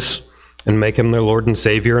Jesus and make him their Lord and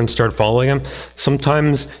Savior and start following him,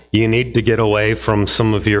 sometimes you need to get away from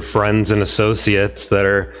some of your friends and associates that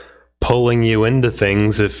are pulling you into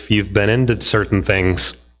things if you've been into certain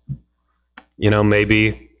things.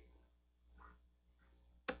 Maybe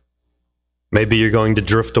you're going to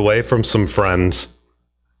drift away from some friends.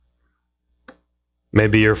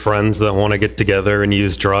 Maybe you're friends that want to get together and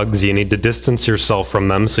use drugs. You need to distance yourself from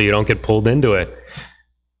them so you don't get pulled into it.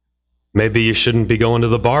 Maybe you shouldn't be going to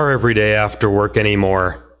the bar every day after work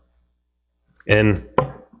anymore and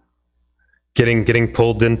getting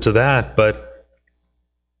pulled into that. But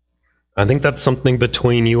I think that's something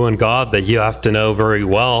between you and God that you have to know very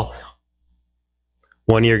well,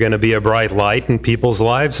 when you're going to be a bright light in people's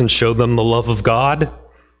lives and show them the love of God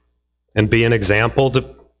and be an example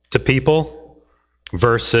to people,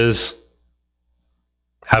 versus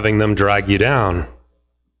having them drag you down.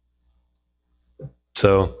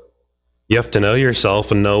 So you have to know yourself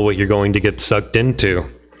and know what you're going to get sucked into.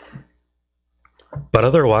 But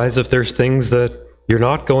otherwise, if there's things that you're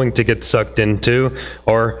not going to get sucked into,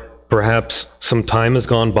 or perhaps some time has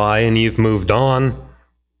gone by and you've moved on,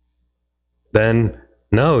 then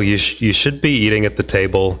no, you should be eating at the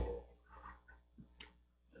table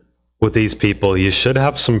with these people. You should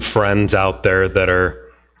have some friends out there that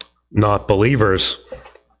are not believers,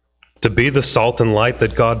 to be the salt and light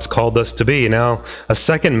that God's called us to be. Now, a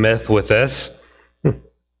second myth with this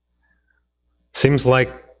seems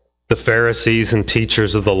like the Pharisees and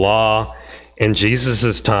teachers of the law in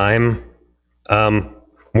Jesus' time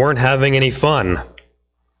weren't having any fun.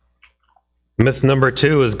 Myth number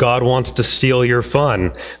 2 is God wants to steal your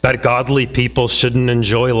fun, that godly people shouldn't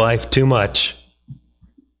enjoy life too much.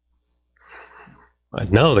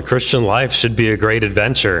 No, the Christian life should be a great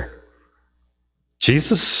adventure.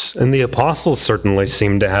 Jesus and the apostles certainly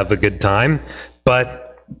seemed to have a good time,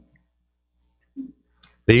 but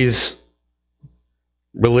these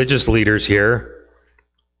religious leaders here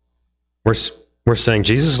were saying,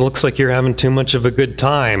 Jesus, looks like you're having too much of a good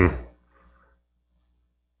time.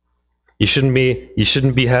 You shouldn't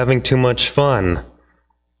be having too much fun.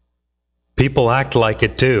 People act like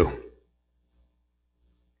it too.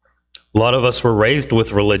 A lot of us were raised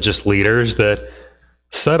with religious leaders that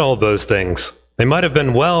said all those things. They might have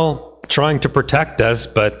been trying to protect us,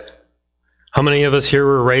 but how many of us here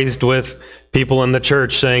were raised with people in the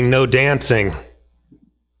church saying no dancing?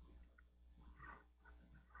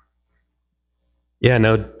 Yeah,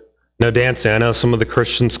 no dancing. I know some of the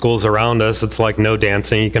Christian schools around us, it's like no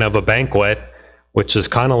dancing. You can have a banquet, which is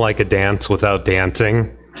kind of like a dance without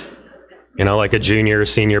dancing. Like a junior or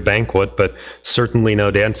senior banquet, but certainly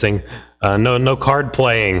no dancing. No card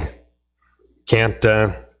playing. Can't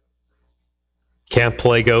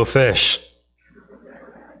play Go Fish.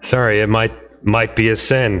 Sorry, it might be a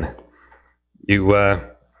sin. You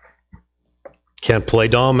can't play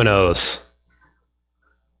dominoes.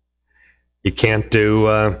 You can't do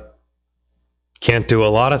a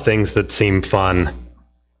lot of things that seem fun.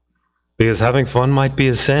 Because having fun might be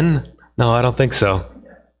a sin? No, I don't think so.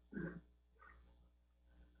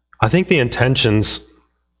 I think the intentions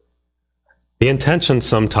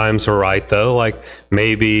sometimes are right, though. Like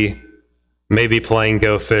maybe playing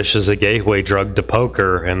Go Fish is a gateway drug to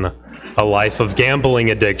poker and a life of gambling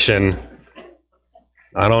addiction.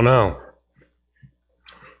 I don't know.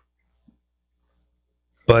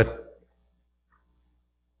 But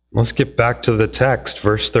let's get back to the text,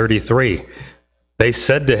 verse 33. They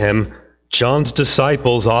said to him, John's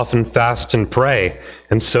disciples often fast and pray,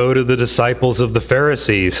 and so do the disciples of the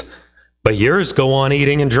Pharisees. But yours go on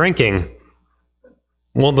eating and drinking.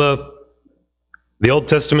 Well, the Old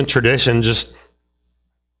Testament tradition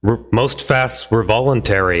most fasts were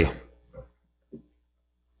voluntary.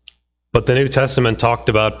 But the New Testament talked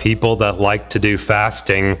about people that like to do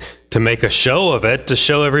fasting to make a show of it, to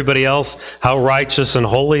show everybody else how righteous and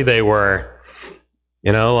holy they were.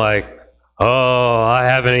 Like, oh, I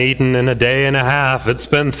haven't eaten in a day and a half. It's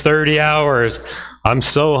been 30 hours. I'm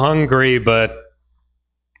so hungry, but,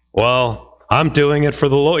 well, I'm doing it for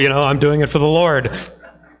the Lord. I'm doing it for the Lord.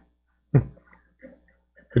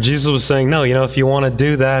 Jesus was saying, no, if you want to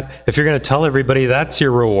do that, if you're going to tell everybody, that's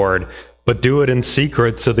your reward, but do it in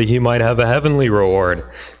secret so that you might have a heavenly reward.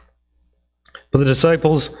 But the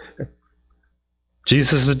disciples,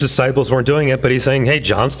 Jesus' disciples weren't doing it, but he's saying, hey,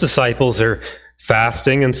 John's disciples are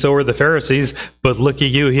fasting, and so are the Pharisees, but look at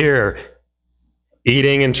you here,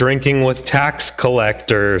 eating and drinking with tax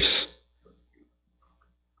collectors.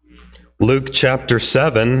 Luke chapter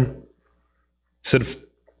 7 said,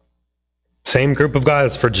 same group of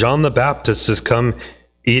guys, for John the Baptist has come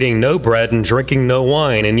eating no bread and drinking no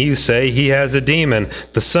wine, and you say he has a demon.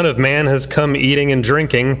 The Son of Man has come eating and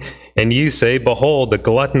drinking, and you say, behold, a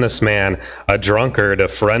gluttonous man, a drunkard, a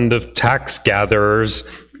friend of tax gatherers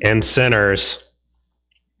and sinners.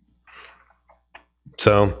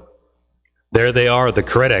 So there they are, the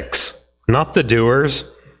critics, not the doers.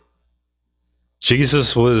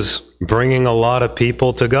 Jesus was bringing a lot of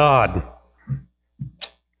people to God,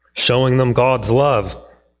 showing them God's love.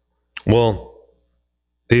 Well,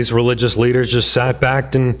 these religious leaders just sat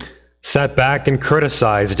back and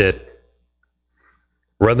criticized it,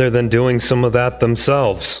 rather than doing some of that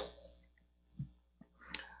themselves.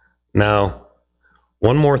 Now,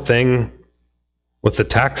 one more thing with the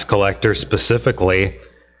tax collectors specifically,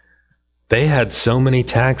 they had so many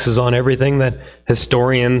taxes on everything that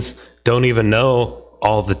historians don't even know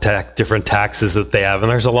all the different taxes that they have.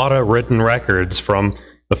 And there's a lot of written records from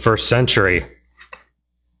the first century.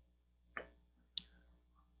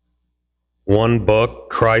 One book,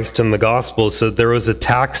 Christ and the Gospels, said there was a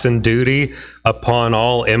tax and duty upon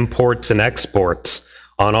all imports and exports,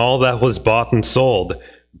 on all that was bought and sold,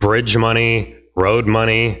 bridge money, road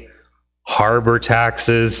money, harbor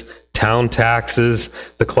taxes, town taxes.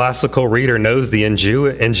 The classical reader knows the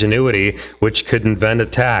ingenuity which could invent a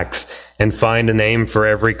tax and find a name for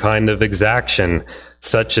every kind of exaction,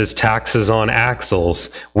 such as taxes on axles,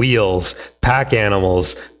 wheels, pack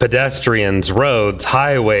animals, pedestrians, roads,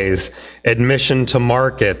 highways, admission to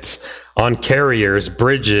markets, on carriers,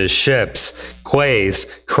 bridges, ships, quays,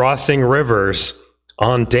 crossing rivers,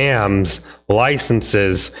 on dams,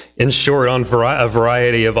 licenses, in short, on a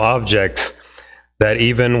variety of objects that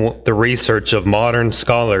even the research of modern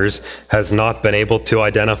scholars has not been able to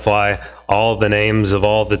identify all the names of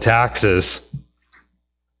all the taxes.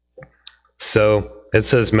 So it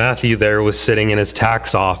says Matthew there was sitting in his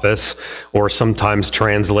tax office, or sometimes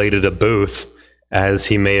translated a booth, as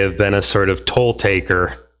he may have been a sort of toll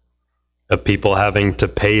taker of people having to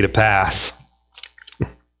pay to pass.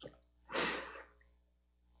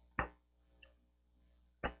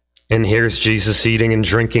 And here's Jesus eating and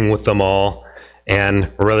drinking with them all, and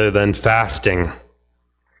rather than fasting,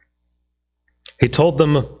 he told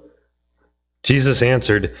them, Jesus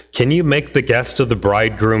answered, "Can you make the guest of the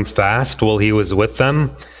bridegroom fast while he was with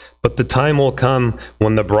them? But the time will come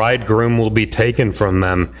when the bridegroom will be taken from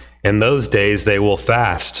them. In those days they will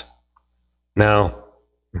fast." Now,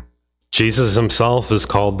 Jesus himself is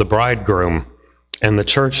called the bridegroom, and the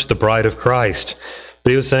church the bride of Christ.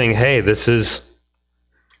 But he was saying, hey, this is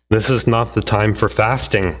not the time for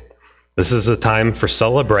fasting. This is a time for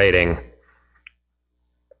celebrating.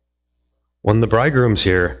 When the bridegroom's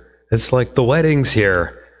here, it's like the wedding's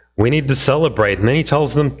here. We need to celebrate. And then he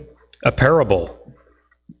tells them a parable.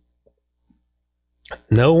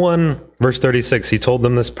 No one, verse 36, he told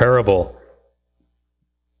them this parable.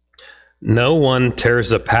 No one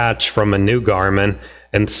tears a patch from a new garment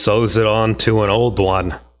and sews it onto an old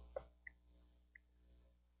one.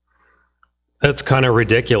 That's kind of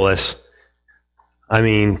ridiculous. I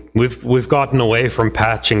mean, we've gotten away from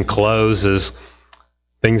patching clothes as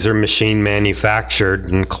things are machine manufactured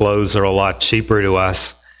and clothes are a lot cheaper to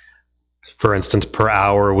us. For instance, per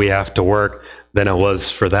hour we have to work than it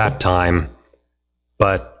was for that time.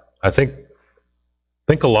 But I think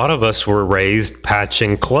a lot of us were raised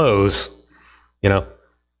patching clothes,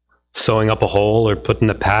 sewing up a hole or putting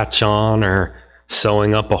a patch on or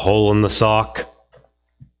sewing up a hole in the sock.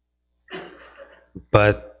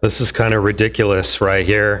 But this is kind of ridiculous right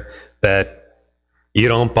here, that you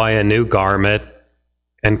don't buy a new garment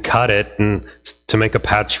and cut it and to make a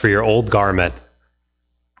patch for your old garment.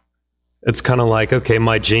 It's kind of like, okay,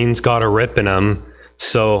 my jeans got a rip in them,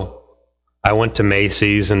 so I went to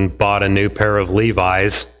Macy's and bought a new pair of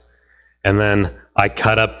Levi's, and then I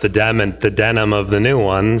cut up the denim of the new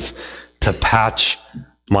ones to patch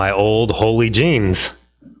my old holy jeans.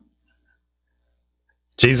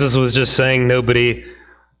 Jesus was just saying nobody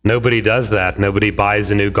does that. Nobody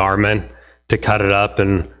buys a new garment to cut it up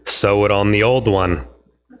and sew it on the old one.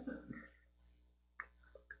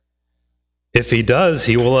 If he does,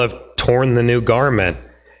 he will have torn the new garment,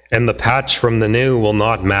 and the patch from the new will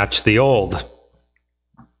not match the old.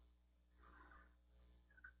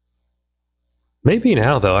 Maybe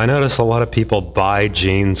now, though, I notice a lot of people buy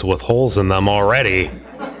jeans with holes in them already.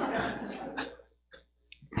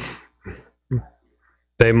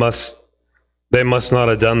 They must not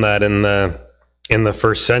have done that in the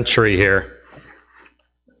first century here.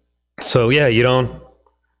 So yeah,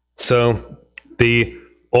 so the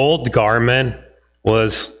old garment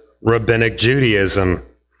was rabbinic Judaism.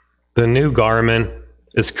 The new garment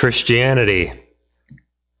is Christianity.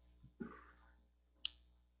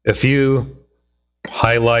 If you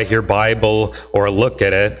highlight your Bible or look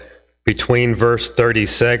at it between verse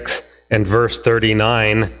 36 and verse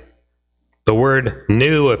 39, the word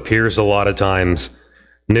new appears a lot of times.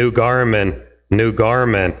 New garment, new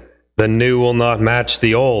garment. The new will not match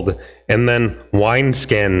the old. And then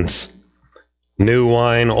wineskins. New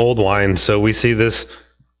wine, old wine. So we see this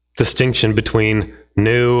distinction between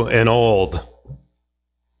new and old.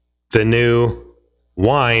 The new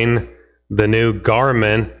wine, the new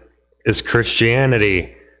garment is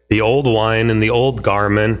Christianity. The old wine and the old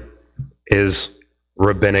garment is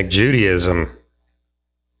rabbinic Judaism.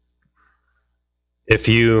 If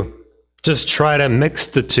you just try to mix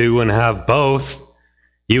the two and have both,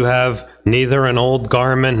 you have neither an old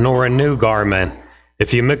garment nor a new garment.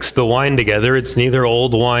 If you mix the wine together, it's neither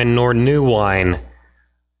old wine nor new wine.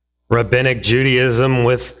 Rabbinic Judaism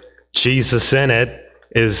with Jesus in it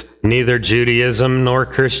is neither Judaism nor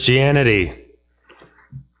Christianity.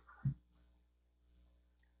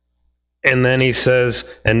 And then he says,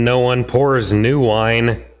 and no one pours new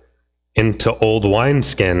wine into old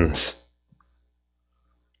wineskins.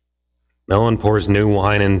 No one pours new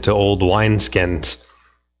wine into old wineskins.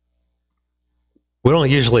 We don't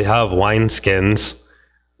usually have wineskins.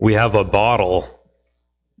 We have a bottle.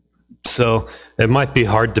 So it might be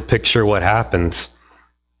hard to picture what happens.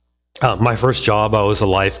 My first job, I was a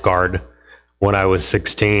lifeguard when I was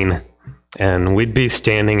 16. And we'd be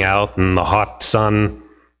standing out in the hot sun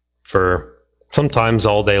for sometimes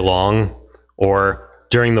all day long. Or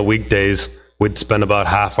during the weekdays, we'd spend about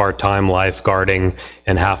half our time lifeguarding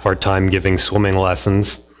and half our time giving swimming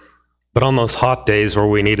lessons. But on those hot days where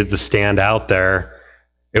we needed to stand out there,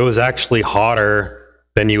 it was actually hotter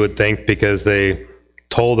than you would think, because they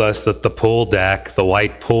told us that the pool deck, the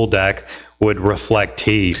white pool deck, would reflect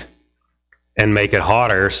heat and make it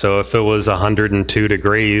hotter. So if it was 102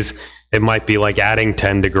 degrees, it might be like adding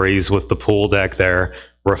 10 degrees with the pool deck there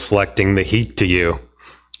reflecting the heat to you.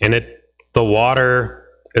 And the water,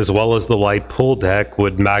 as well as the white pool deck,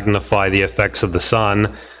 would magnify the effects of the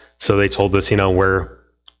sun. So they told us,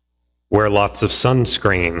 wear lots of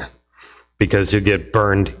sunscreen, because you get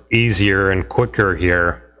burned easier and quicker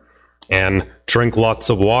here. And drink lots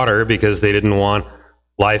of water, because they didn't want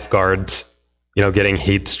lifeguards, getting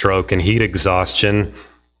heat stroke and heat exhaustion.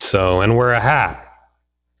 So, and wear a hat.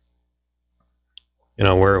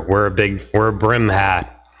 Wear a brim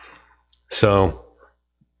hat. So,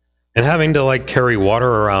 and having to carry water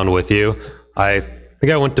around with you, I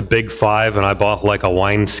think I went to Big Five and I bought a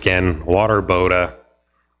wineskin water bota,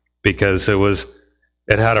 because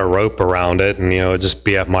it had a rope around it, and it'd just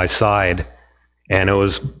be at my side, and it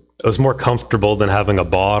was more comfortable than having a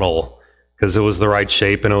bottle, because it was the right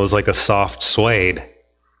shape and it was like a soft suede.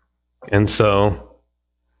 And so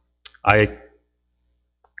I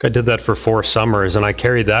did that for 4 summers, and I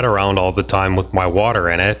carried that around all the time with my water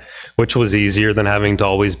in it, which was easier than having to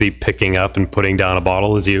always be picking up and putting down a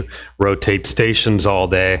bottle as you rotate stations all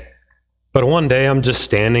day. But one day I'm just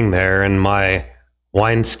standing there and my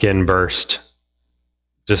wineskin burst,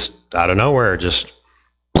 just out of nowhere, just,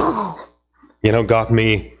 got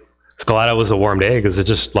me. I was glad it was a warm day, because it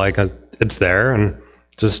just it's there, and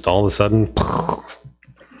just all of a sudden,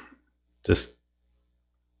 just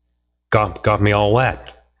got me all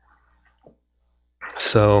wet.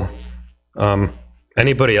 So,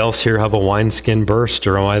 anybody else here have a wineskin burst,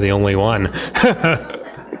 or am I the only one?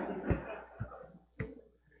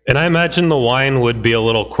 And I imagine the wine would be a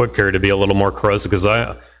little quicker to be a little more corrosive, because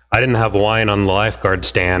I didn't have wine on the lifeguard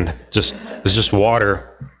stand. It was just water.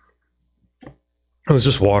 It was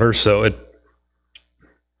just water, so it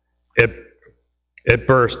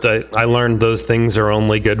burst. I learned those things are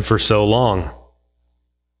only good for so long.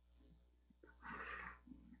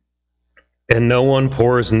 And no one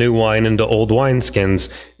pours new wine into old wineskins.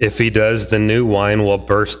 If he does, the new wine will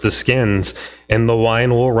burst the skins, and the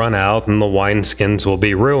wine will run out, and the wineskins will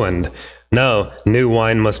be ruined. No, new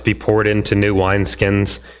wine must be poured into new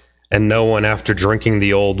wineskins, and no one after drinking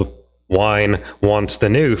the old wine wants the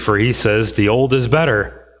new, for he says the old is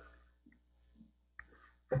better.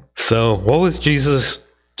 So what was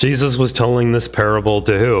Jesus? Jesus was telling this parable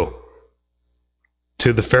to who?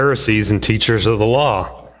 To the Pharisees and teachers of the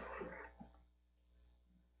law.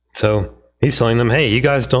 So he's telling them, hey, you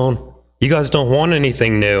guys don't want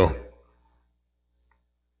anything new.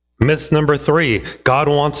 Myth number 3, God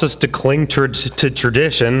wants us to cling to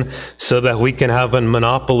tradition so that we can have a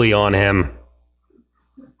monopoly on him.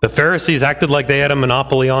 The Pharisees acted like they had a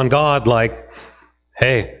monopoly on God,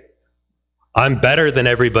 hey, I'm better than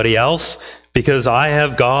everybody else because I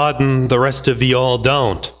have God and the rest of you all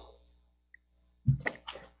don't.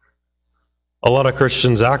 A lot of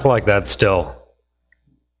Christians act like that still.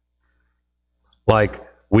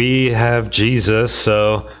 We have Jesus,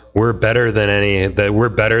 so we're better than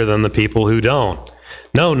the people who don't.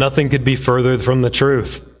 No, nothing could be further from the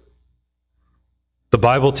truth. The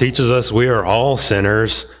Bible teaches us we are all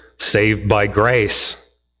sinners saved by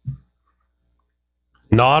grace,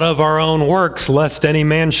 not of our own works, lest any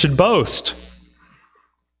man should boast.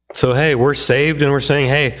 So, hey, we're saved, and we're saying,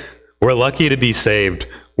 hey, we're lucky to be saved.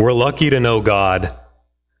 We're lucky to know God.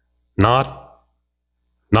 Not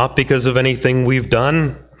because of anything we've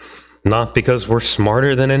done, not because we're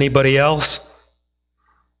smarter than anybody else,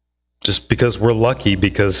 just because we're lucky,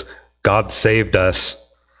 because God saved us.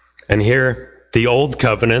 And here, the old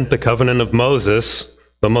covenant, the covenant of Moses,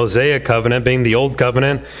 the Mosaic covenant being the old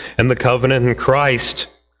covenant, and the covenant in Christ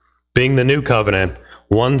being the new covenant.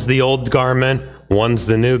 One's the old garment, one's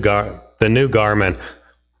the new garment.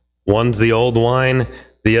 One's the old wine,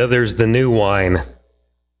 the other's the new wine.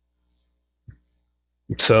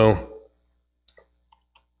 So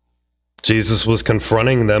Jesus was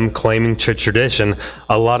confronting them, claiming to tradition.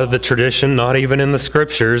 A lot of the tradition, not even in the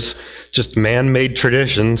scriptures, just man-made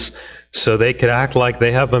traditions, so they could act like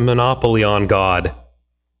they have a monopoly on God.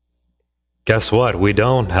 Guess what? We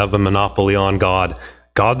don't have a monopoly on God.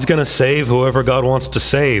 God's going to save whoever God wants to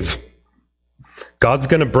save. God's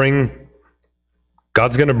going to bring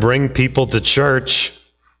people to church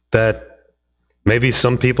that maybe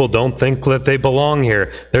some people don't think that they belong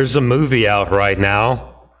here. There's a movie out right now.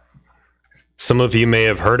 Some of you may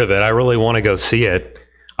have heard of it. I really want to go see it.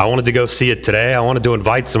 I wanted to go see it today. I wanted to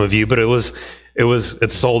invite some of you, but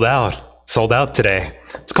it's sold out today.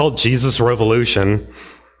 It's called Jesus Revolution,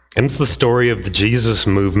 and it's the story of the Jesus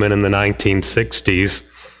movement in the 1960s,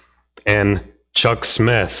 and Chuck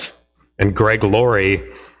Smith and Greg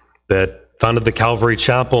Laurie that founded the Calvary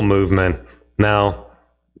Chapel movement. Now,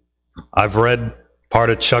 I've read part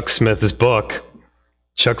of Chuck Smith's book.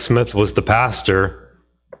 Chuck Smith was the pastor,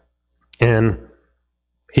 and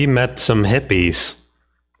he met some hippies,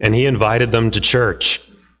 and he invited them to church.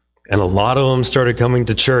 And a lot of them started coming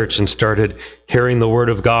to church and started hearing the word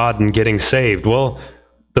of God and getting saved. Well,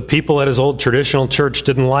 the people at his old traditional church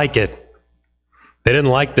didn't like it. They didn't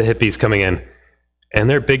like the hippies coming in. And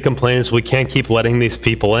their big complaint is, we can't keep letting these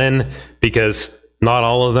people in because not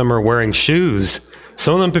all of them are wearing shoes.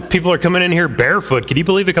 Some of them people are coming in here barefoot. Can you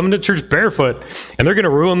believe it? Coming to church barefoot, and they're going to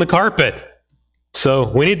ruin the carpet. So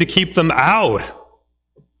we need to keep them out.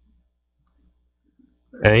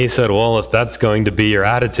 And he said, well, if that's going to be your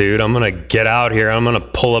attitude, I'm going to get out here. I'm going to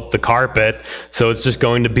pull up the carpet. So it's just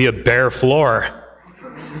going to be a bare floor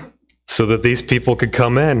so that these people could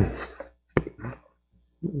come in.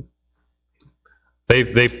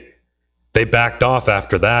 They backed off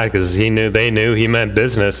after that because they knew he meant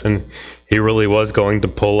business, and he really was going to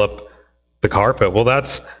pull up the carpet. Well,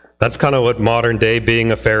 that's kind of what modern day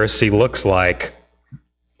being a Pharisee looks like.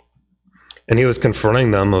 And he was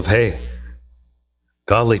confronting them of, hey,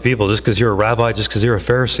 godly people, just because you're a rabbi, just because you're a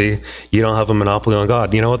Pharisee, you don't have a monopoly on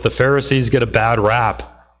God. You know what? The Pharisees get a bad rap.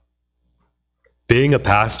 Being a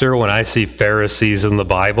pastor, when I see Pharisees in the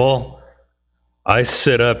Bible, I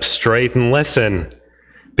sit up straight and listen.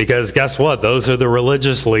 Because guess what? Those are the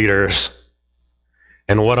religious leaders.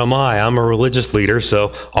 And what am I? I'm a religious leader,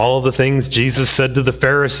 so all of the things Jesus said to the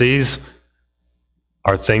Pharisees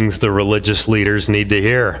are things the religious leaders need to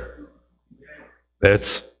hear.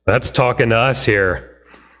 That's talking to us here,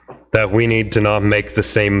 that we need to not make the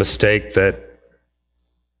same mistake that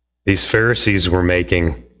these Pharisees were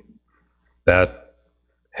making. That,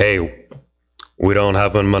 hey, we don't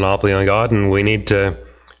have a monopoly on God, and we need to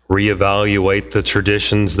reevaluate the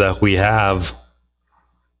traditions that we have.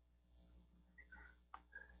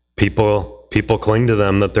 People cling to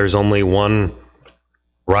them, that there's only one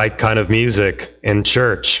right kind of music in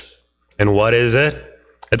church. And what is it?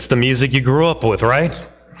 It's the music you grew up with, right?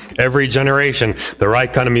 Every generation, the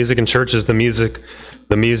right kind of music in church is the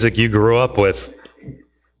music you grew up with.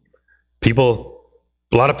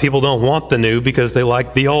 A lot of people don't want the new because they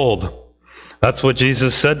like the old. That's what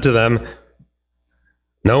Jesus said to them.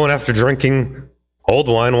 No one after drinking old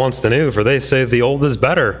wine wants the new, for they say the old is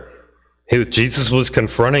better. Jesus was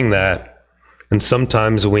confronting that, and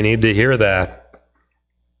sometimes we need to hear that.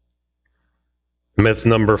 Myth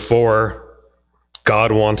number 4,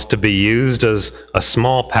 God wants to be used as a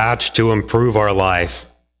small patch to improve our life.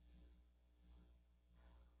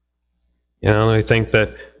 You know, I think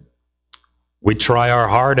that we try our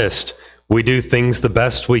hardest, we do things the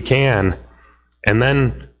best we can, and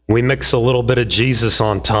then we mix a little bit of Jesus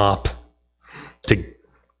on top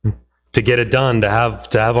to get it done, to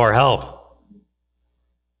have our help.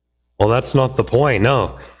 Well, that's not the point.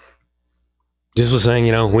 No. Jesus was saying,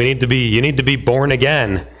 you need to be born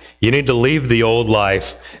again. You need to leave the old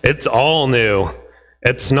life. It's all new.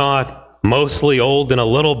 It's not mostly old and a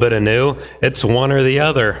little bit of new. It's one or the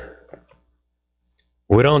other.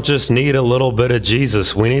 We don't just need a little bit of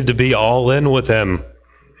Jesus. We need to be all in with him.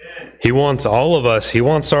 He wants all of us. He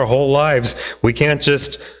wants our whole lives. We can't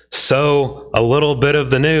just sew a little bit of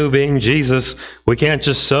the new, being Jesus. We can't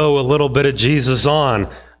just sew a little bit of Jesus on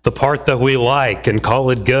the part that we like and call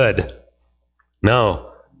it good.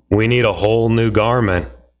 No, we need a whole new garment.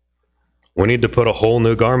 We need to put a whole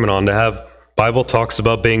new garment on to have. Bible talks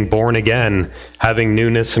about being born again, having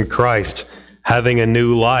newness in Christ, having a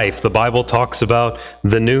new life. The Bible talks about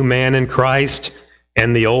the new man in Christ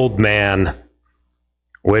and the old man,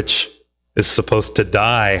 which is supposed to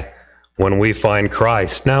die when we find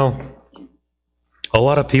Christ. Now, a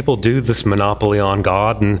lot of people do this monopoly on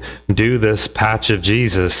God and do this patch of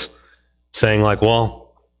Jesus, saying like,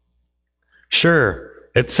 well, sure,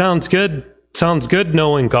 it sounds good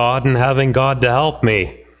knowing God and having God to help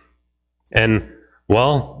me. And,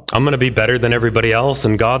 well, I'm going to be better than everybody else,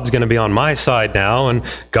 and God's going to be on my side now, and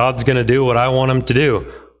God's going to do what I want him to do.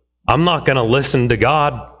 I'm not going to listen to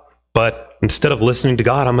God, but instead of listening to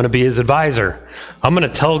God, I'm going to be his advisor. I'm going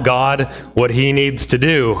to tell God what he needs to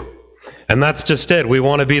do. And that's just it. We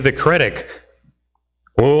want to be the critic.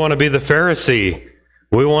 We want to be the Pharisee.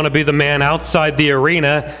 We want to be the man outside the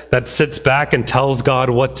arena that sits back and tells God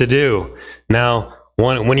what to do. Now,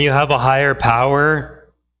 when you have a higher power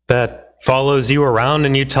that follows you around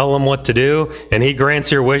and you tell him what to do and he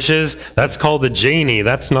grants your wishes, that's called a genie.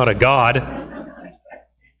 That's not a God.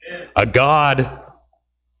 A God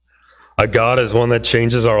is one that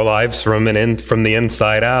changes our lives from the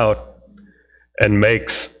inside out and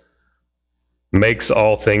makes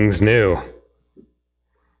all things new.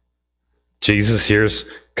 Jesus here's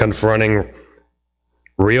confronting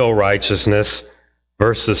real righteousness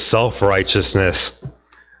versus self-righteousness.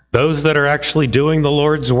 Those that are actually doing the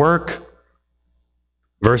Lord's work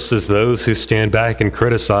versus those who stand back and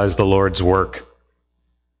criticize the Lord's work.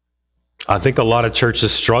 I think a lot of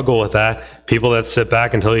churches struggle with that. People that sit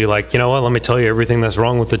back and tell you, like, you know what, let me tell you everything that's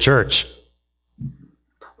wrong with the church.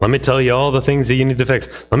 Let me tell you all the things that you need to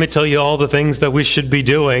fix. Let me tell you all the things that we should be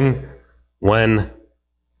doing when,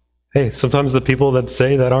 hey, sometimes the people that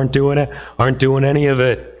say that aren't doing any of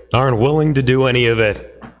it, aren't willing to do any of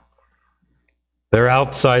it. They're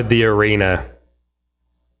outside the arena.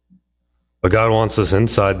 But God wants us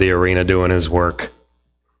inside the arena doing his work.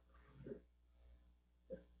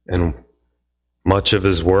 And much of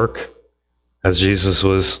his work, as Jesus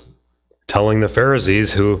was telling the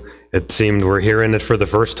Pharisees, who it seemed were hearing it for the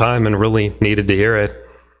first time and really needed to hear it,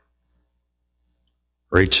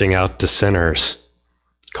 reaching out to sinners,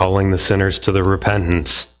 calling the sinners to the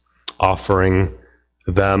repentance, offering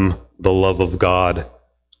them the love of God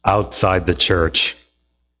outside the church,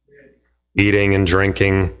 eating and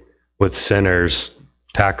drinking with sinners,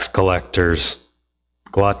 tax collectors,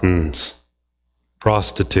 gluttons,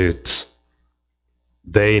 prostitutes.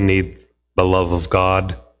 They need the love of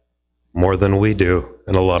God more than we do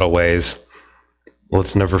in a lot of ways.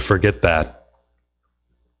 Let's never forget that.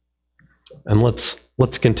 And let's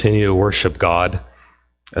continue to worship God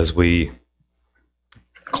as we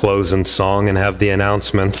close in song and have the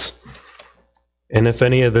announcements. And if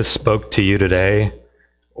any of this spoke to you today,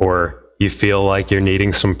 or you feel like you're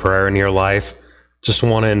needing some prayer in your life, just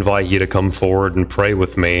want to invite you to come forward and pray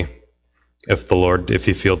with me. If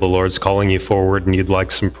you feel the Lord's calling you forward and you'd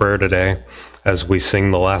like some prayer today, as we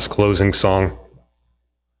sing the last closing song.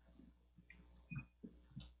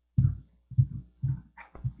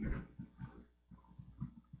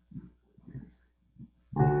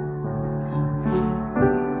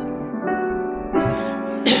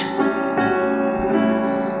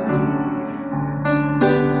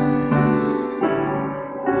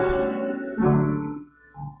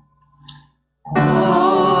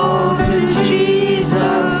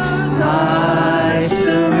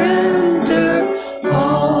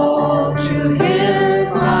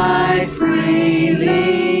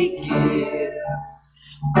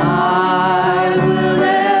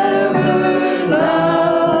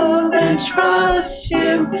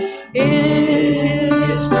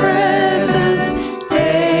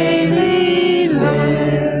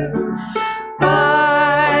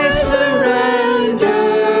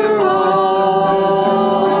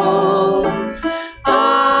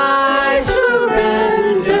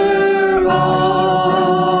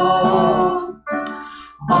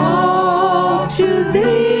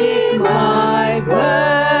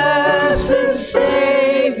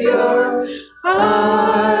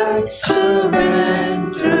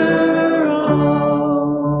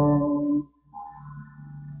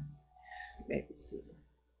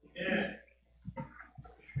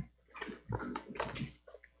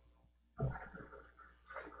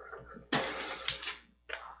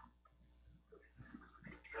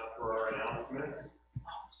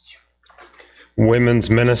 Women's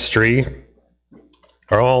ministry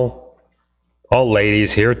are all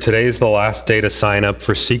ladies here. Today's the last day to sign up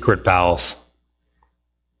for Secret Pals.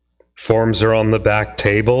 Forms are on the back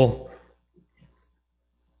table.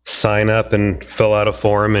 Sign up and fill out a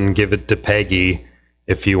form and give it to Peggy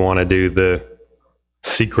if you want to do the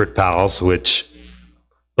Secret Pals, which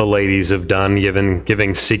the ladies have done,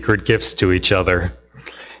 giving secret gifts to each other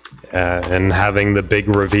and having the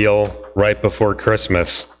big reveal right before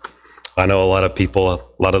Christmas. I know a lot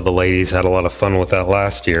of the ladies had a lot of fun with that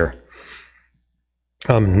last year.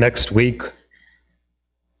 Next week,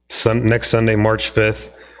 next Sunday, March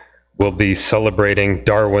 5th, we'll be celebrating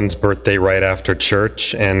Darwin's birthday right after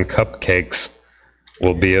church, and cupcakes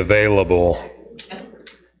will be available.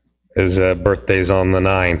 His birthday's on the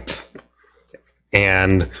 9th.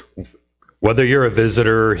 And whether you're a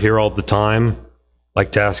visitor here all the time, I'd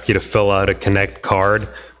like to ask you to fill out a Connect card,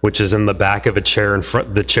 which is in the back of the chair in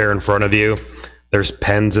front of you. There's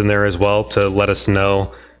pens in there as well to let us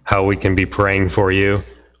know how we can be praying for you,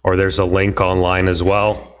 or there's a link online as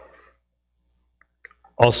well.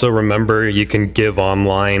 Also remember, you can give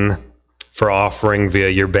online for offering via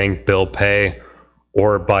your bank bill pay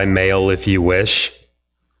or by mail if you wish.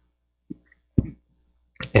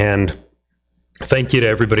 And Thank you to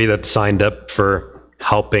everybody that signed up for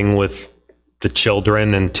helping with the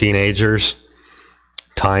children and teenagers.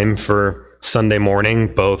 Time for Sunday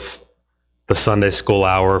morning, both the Sunday school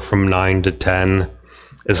hour from 9 to 10,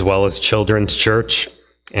 as well as children's church.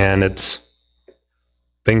 And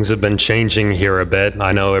things have been changing here a bit.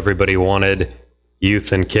 I know everybody wanted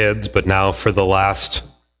youth and kids, but now for the last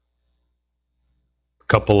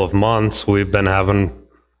couple of months, we've been having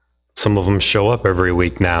some of them show up every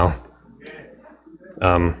week now.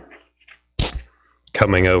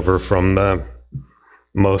 Coming over from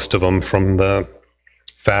most of them from the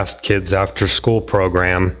Fast Kids After School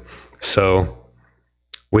program. So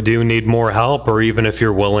we do need more help, or even if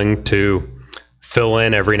you're willing to fill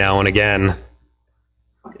in every now and again,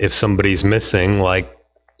 if somebody's missing, like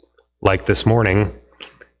this morning,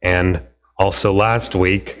 and also last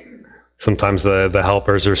week, sometimes the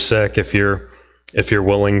helpers are sick. If you're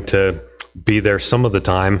willing to be there some of the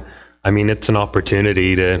time, I mean, it's an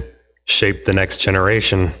opportunity to shape the next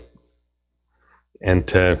generation. And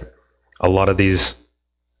to a lot of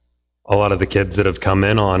the kids that have come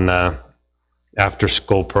in on after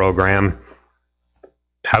school program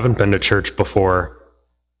haven't been to church before,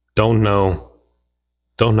 don't know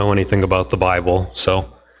anything about the Bible.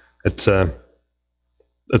 So it's a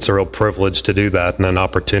real privilege to do that, and an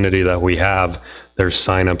opportunity that we have. There's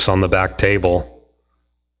signups on the back table.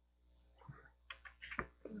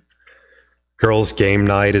 Girls' game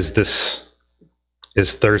night is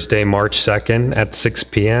Thursday, March 2nd at 6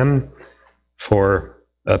 p.m. for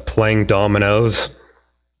playing dominoes.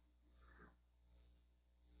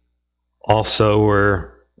 Also,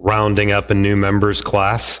 we're rounding up a new members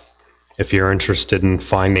class. If you're interested in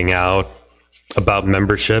finding out about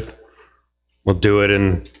membership, we'll do it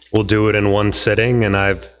in one sitting, and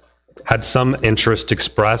I've had some interest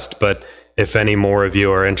expressed, but if any more of you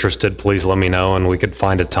are interested, please let me know, and we could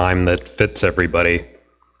find a time that fits everybody.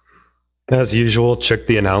 As usual, check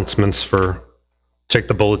the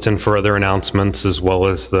bulletin for other announcements, as well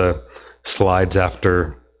as the slides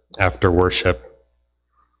after worship.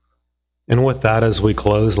 And with that, as we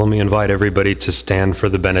close, let me invite everybody to stand for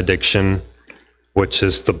the benediction, which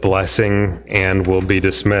is the blessing, and will be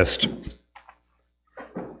dismissed.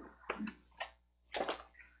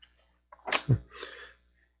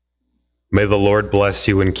 May the Lord bless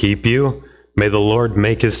you and keep you. May the Lord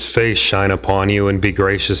make his face shine upon you and be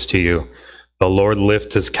gracious to you. The Lord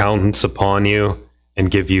lift his countenance upon you and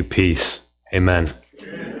give you peace. Amen.